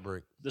take a smoke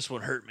break. This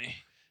one hurt me.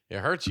 It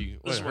hurts you.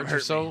 What, This it one hurt your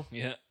hurt soul? me.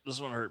 Yeah, this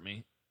one hurt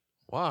me.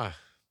 Why?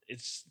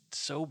 It's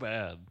so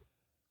bad.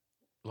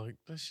 Like,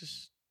 that's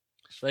just...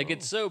 Like, wrong.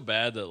 it's so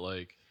bad that,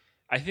 like,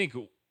 I think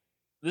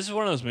this is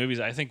one of those movies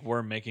I think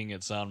we're making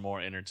it sound more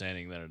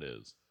entertaining than it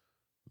is.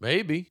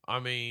 Maybe. I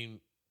mean,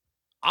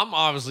 I'm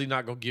obviously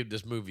not going to give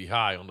this movie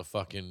high on the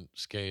fucking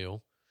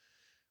scale.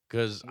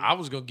 Because I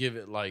was going to give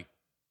it, like,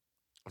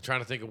 I'm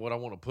trying to think of what I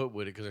want to put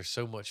with it because there's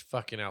so much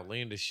fucking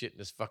outlandish shit in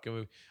this fucking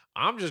movie.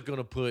 I'm just going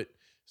to put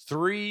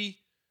 3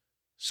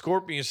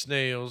 scorpion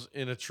snails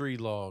in a tree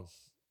log.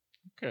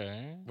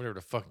 Okay. Whatever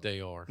the fuck they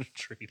are.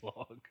 Tree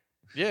log.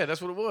 Yeah,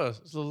 that's what it was.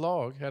 It's a little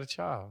log. Had a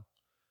child.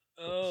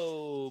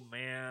 Oh,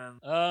 man.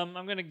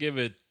 I'm going to give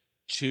it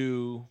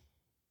 2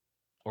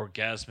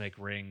 orgasmic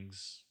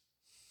rings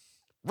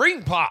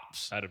Ring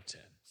pops. out of 10.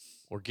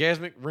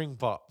 Orgasmic ring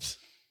pops.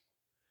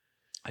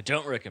 I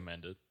don't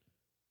recommend it.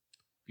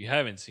 If you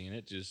haven't seen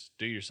it, just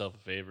do yourself a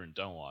favor and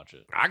don't watch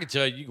it. I can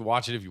tell you can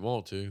watch it if you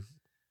want to.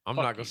 I'm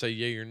Fuck not going you. to say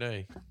yay or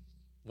nay.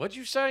 What'd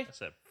you say? I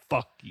said,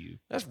 fuck you.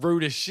 That's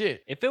rude as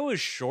shit. If it was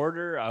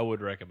shorter, I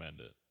would recommend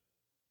it.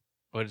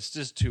 But it's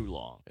just too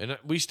long. And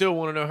we still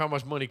want to know how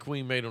much money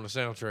Queen made on the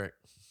soundtrack.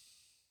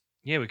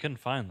 Yeah, we couldn't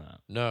find that.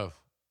 No.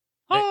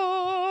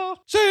 Oh,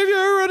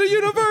 Savior of the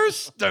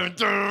universe. Dun,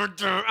 dun,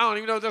 dun. I don't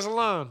even know if that's a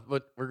line,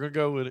 but we're going to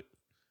go with it.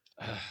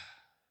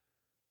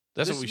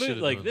 That's what we should have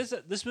like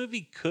done. this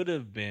movie could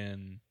have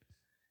been,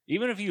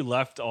 even if you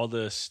left all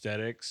the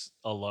aesthetics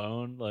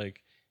alone,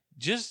 like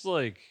just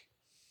like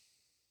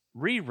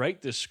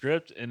rewrite the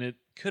script and it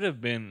could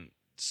have been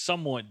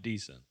somewhat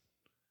decent.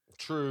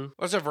 True.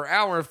 Like I said, for an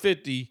hour and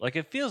 50, Like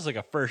it feels like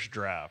a first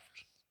draft.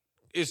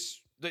 it's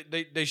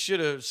they should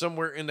have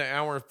somewhere in the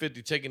hour and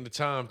 50 taken the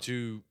time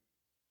to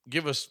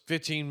give us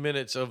 15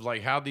 minutes of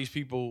like how these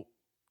people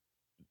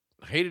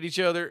hated each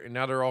other and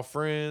now they're all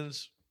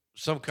friends.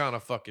 Some kind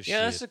of fucking Yeah,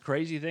 shit. that's the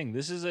crazy thing.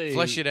 This is a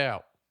Flesh it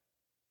out.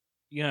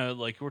 You know,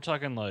 like we're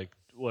talking like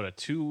what, a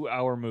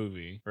 2-hour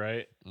movie,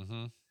 right?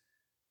 Mm-hmm.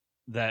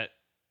 That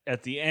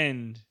at the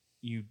end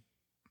you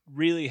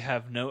really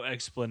have no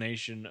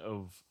explanation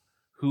of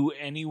who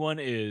anyone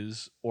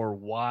is or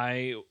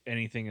why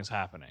anything is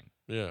happening.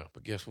 Yeah,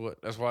 but guess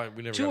what? That's why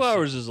we never 2 got to see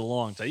hours is a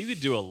long time. You could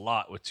do a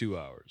lot with 2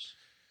 hours.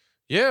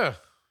 it. Yeah,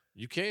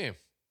 you can.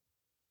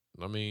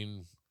 I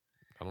mean,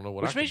 I don't know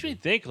what Which I makes could me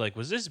do. think, like,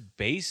 was this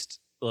based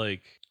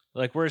like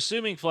we're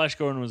assuming Flash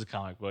Gordon was a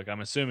comic book.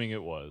 I'm assuming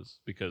it was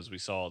because we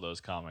saw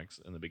those comics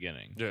in the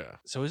beginning. Yeah,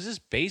 So is this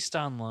based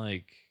on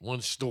like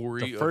one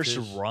story. the of first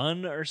his-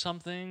 run or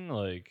something?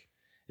 Like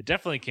it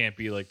definitely can't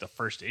be like the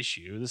first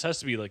issue. This has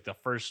to be like the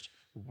first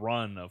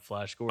run of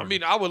Flash Gordon. I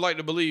mean, I would like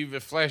to believe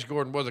if Flash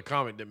Gordon was a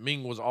comic that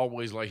Ming was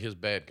always like his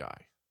bad guy.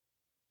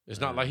 It's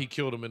not like he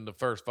killed him in the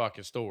first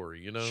fucking story,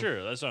 you know?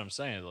 sure, that's what I'm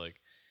saying. Like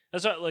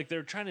that's not like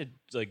they're trying to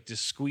like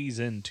just squeeze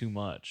in too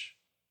much.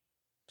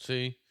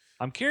 See?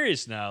 I'm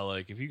curious now,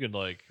 like if you could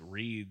like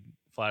read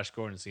Flash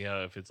Gordon and see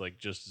how if it's like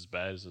just as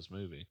bad as this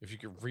movie. If you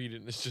could read it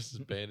and it's just as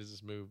bad as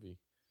this movie.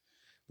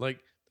 Like,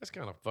 that's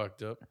kind of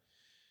fucked up.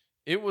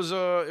 It was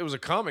a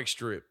comic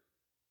strip.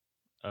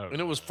 Oh,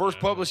 And it was first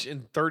published in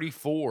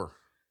 1934.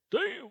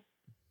 Damn.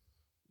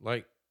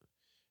 Like,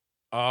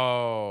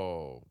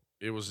 oh,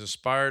 It was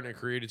inspired and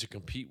created to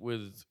compete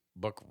with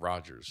Buck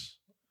Rogers.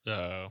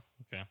 Oh,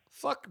 okay.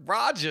 Fuck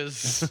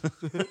Rogers.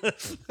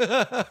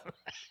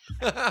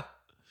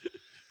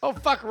 Oh,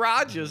 fuck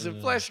Rogers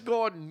and Flash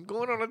Gordon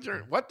going on a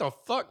journey. What the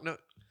fuck? No,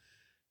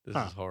 this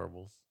is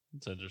horrible.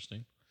 That's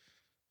interesting.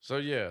 So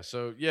yeah,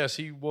 yes,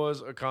 he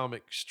was a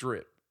comic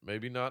strip.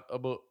 Maybe not a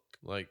book.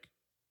 Like,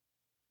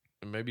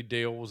 and maybe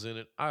Dale was in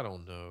it. I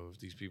don't know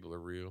if these people are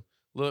real.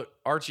 Look,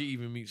 Archie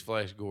even meets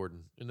Flash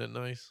Gordon. Isn't that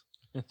nice?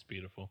 It's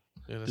beautiful.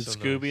 Yeah, Did that's so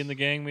Scooby nice. and the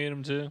gang meet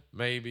him too?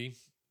 Maybe,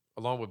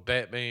 along with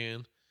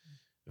Batman,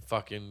 and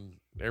fucking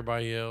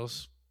everybody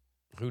else.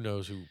 Who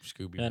knows who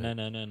Scooby?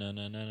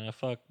 No,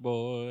 fuck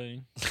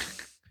boy.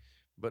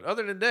 But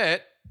other than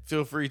that,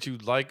 feel free to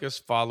like us,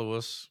 follow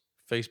us,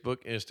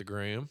 Facebook,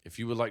 Instagram. If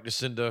you would like to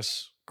send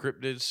us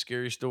cryptids,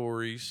 scary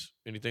stories,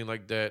 anything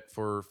like that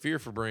for Fear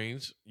for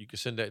Brains, you can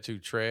send that to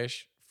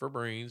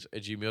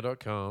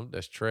trashforbrains@gmail.com.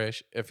 That's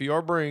trash,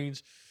 FER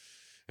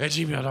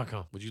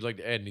brains@gmail.com. Would you like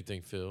to add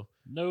anything, Phil?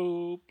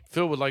 Nope.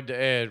 Phil would like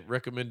to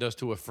recommend us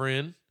to a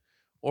friend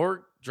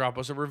or drop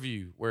us a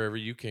review wherever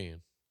you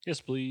can. Yes,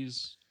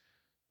 please.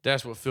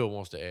 That's what Phil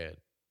wants to add.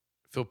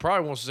 Phil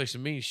probably wants to say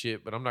some mean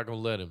shit, but I'm not going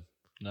to let him.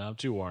 No, I'm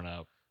too worn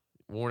out.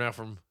 Worn out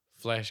from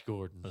Flash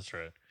Gordon. That's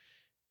right.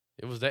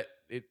 It was that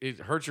it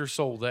hurt your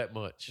soul that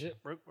much.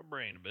 It broke my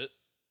brain a bit.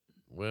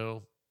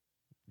 Well,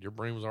 your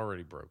brain was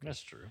already broken.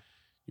 That's true.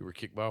 You were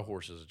kicked by a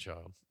horse as a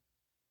child.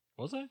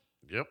 Was I?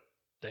 Yep.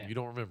 Damn. You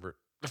don't remember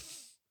it.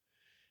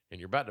 And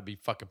you're about to be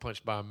fucking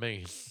punched by a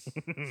man.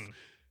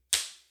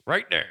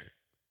 Right there.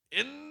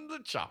 In the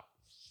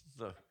chops.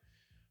 So,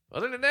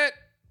 other than that,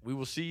 we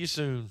will see you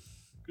soon.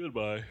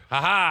 Goodbye.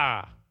 Ha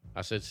ha!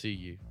 I said see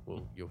you.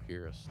 Well, you'll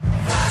hear us.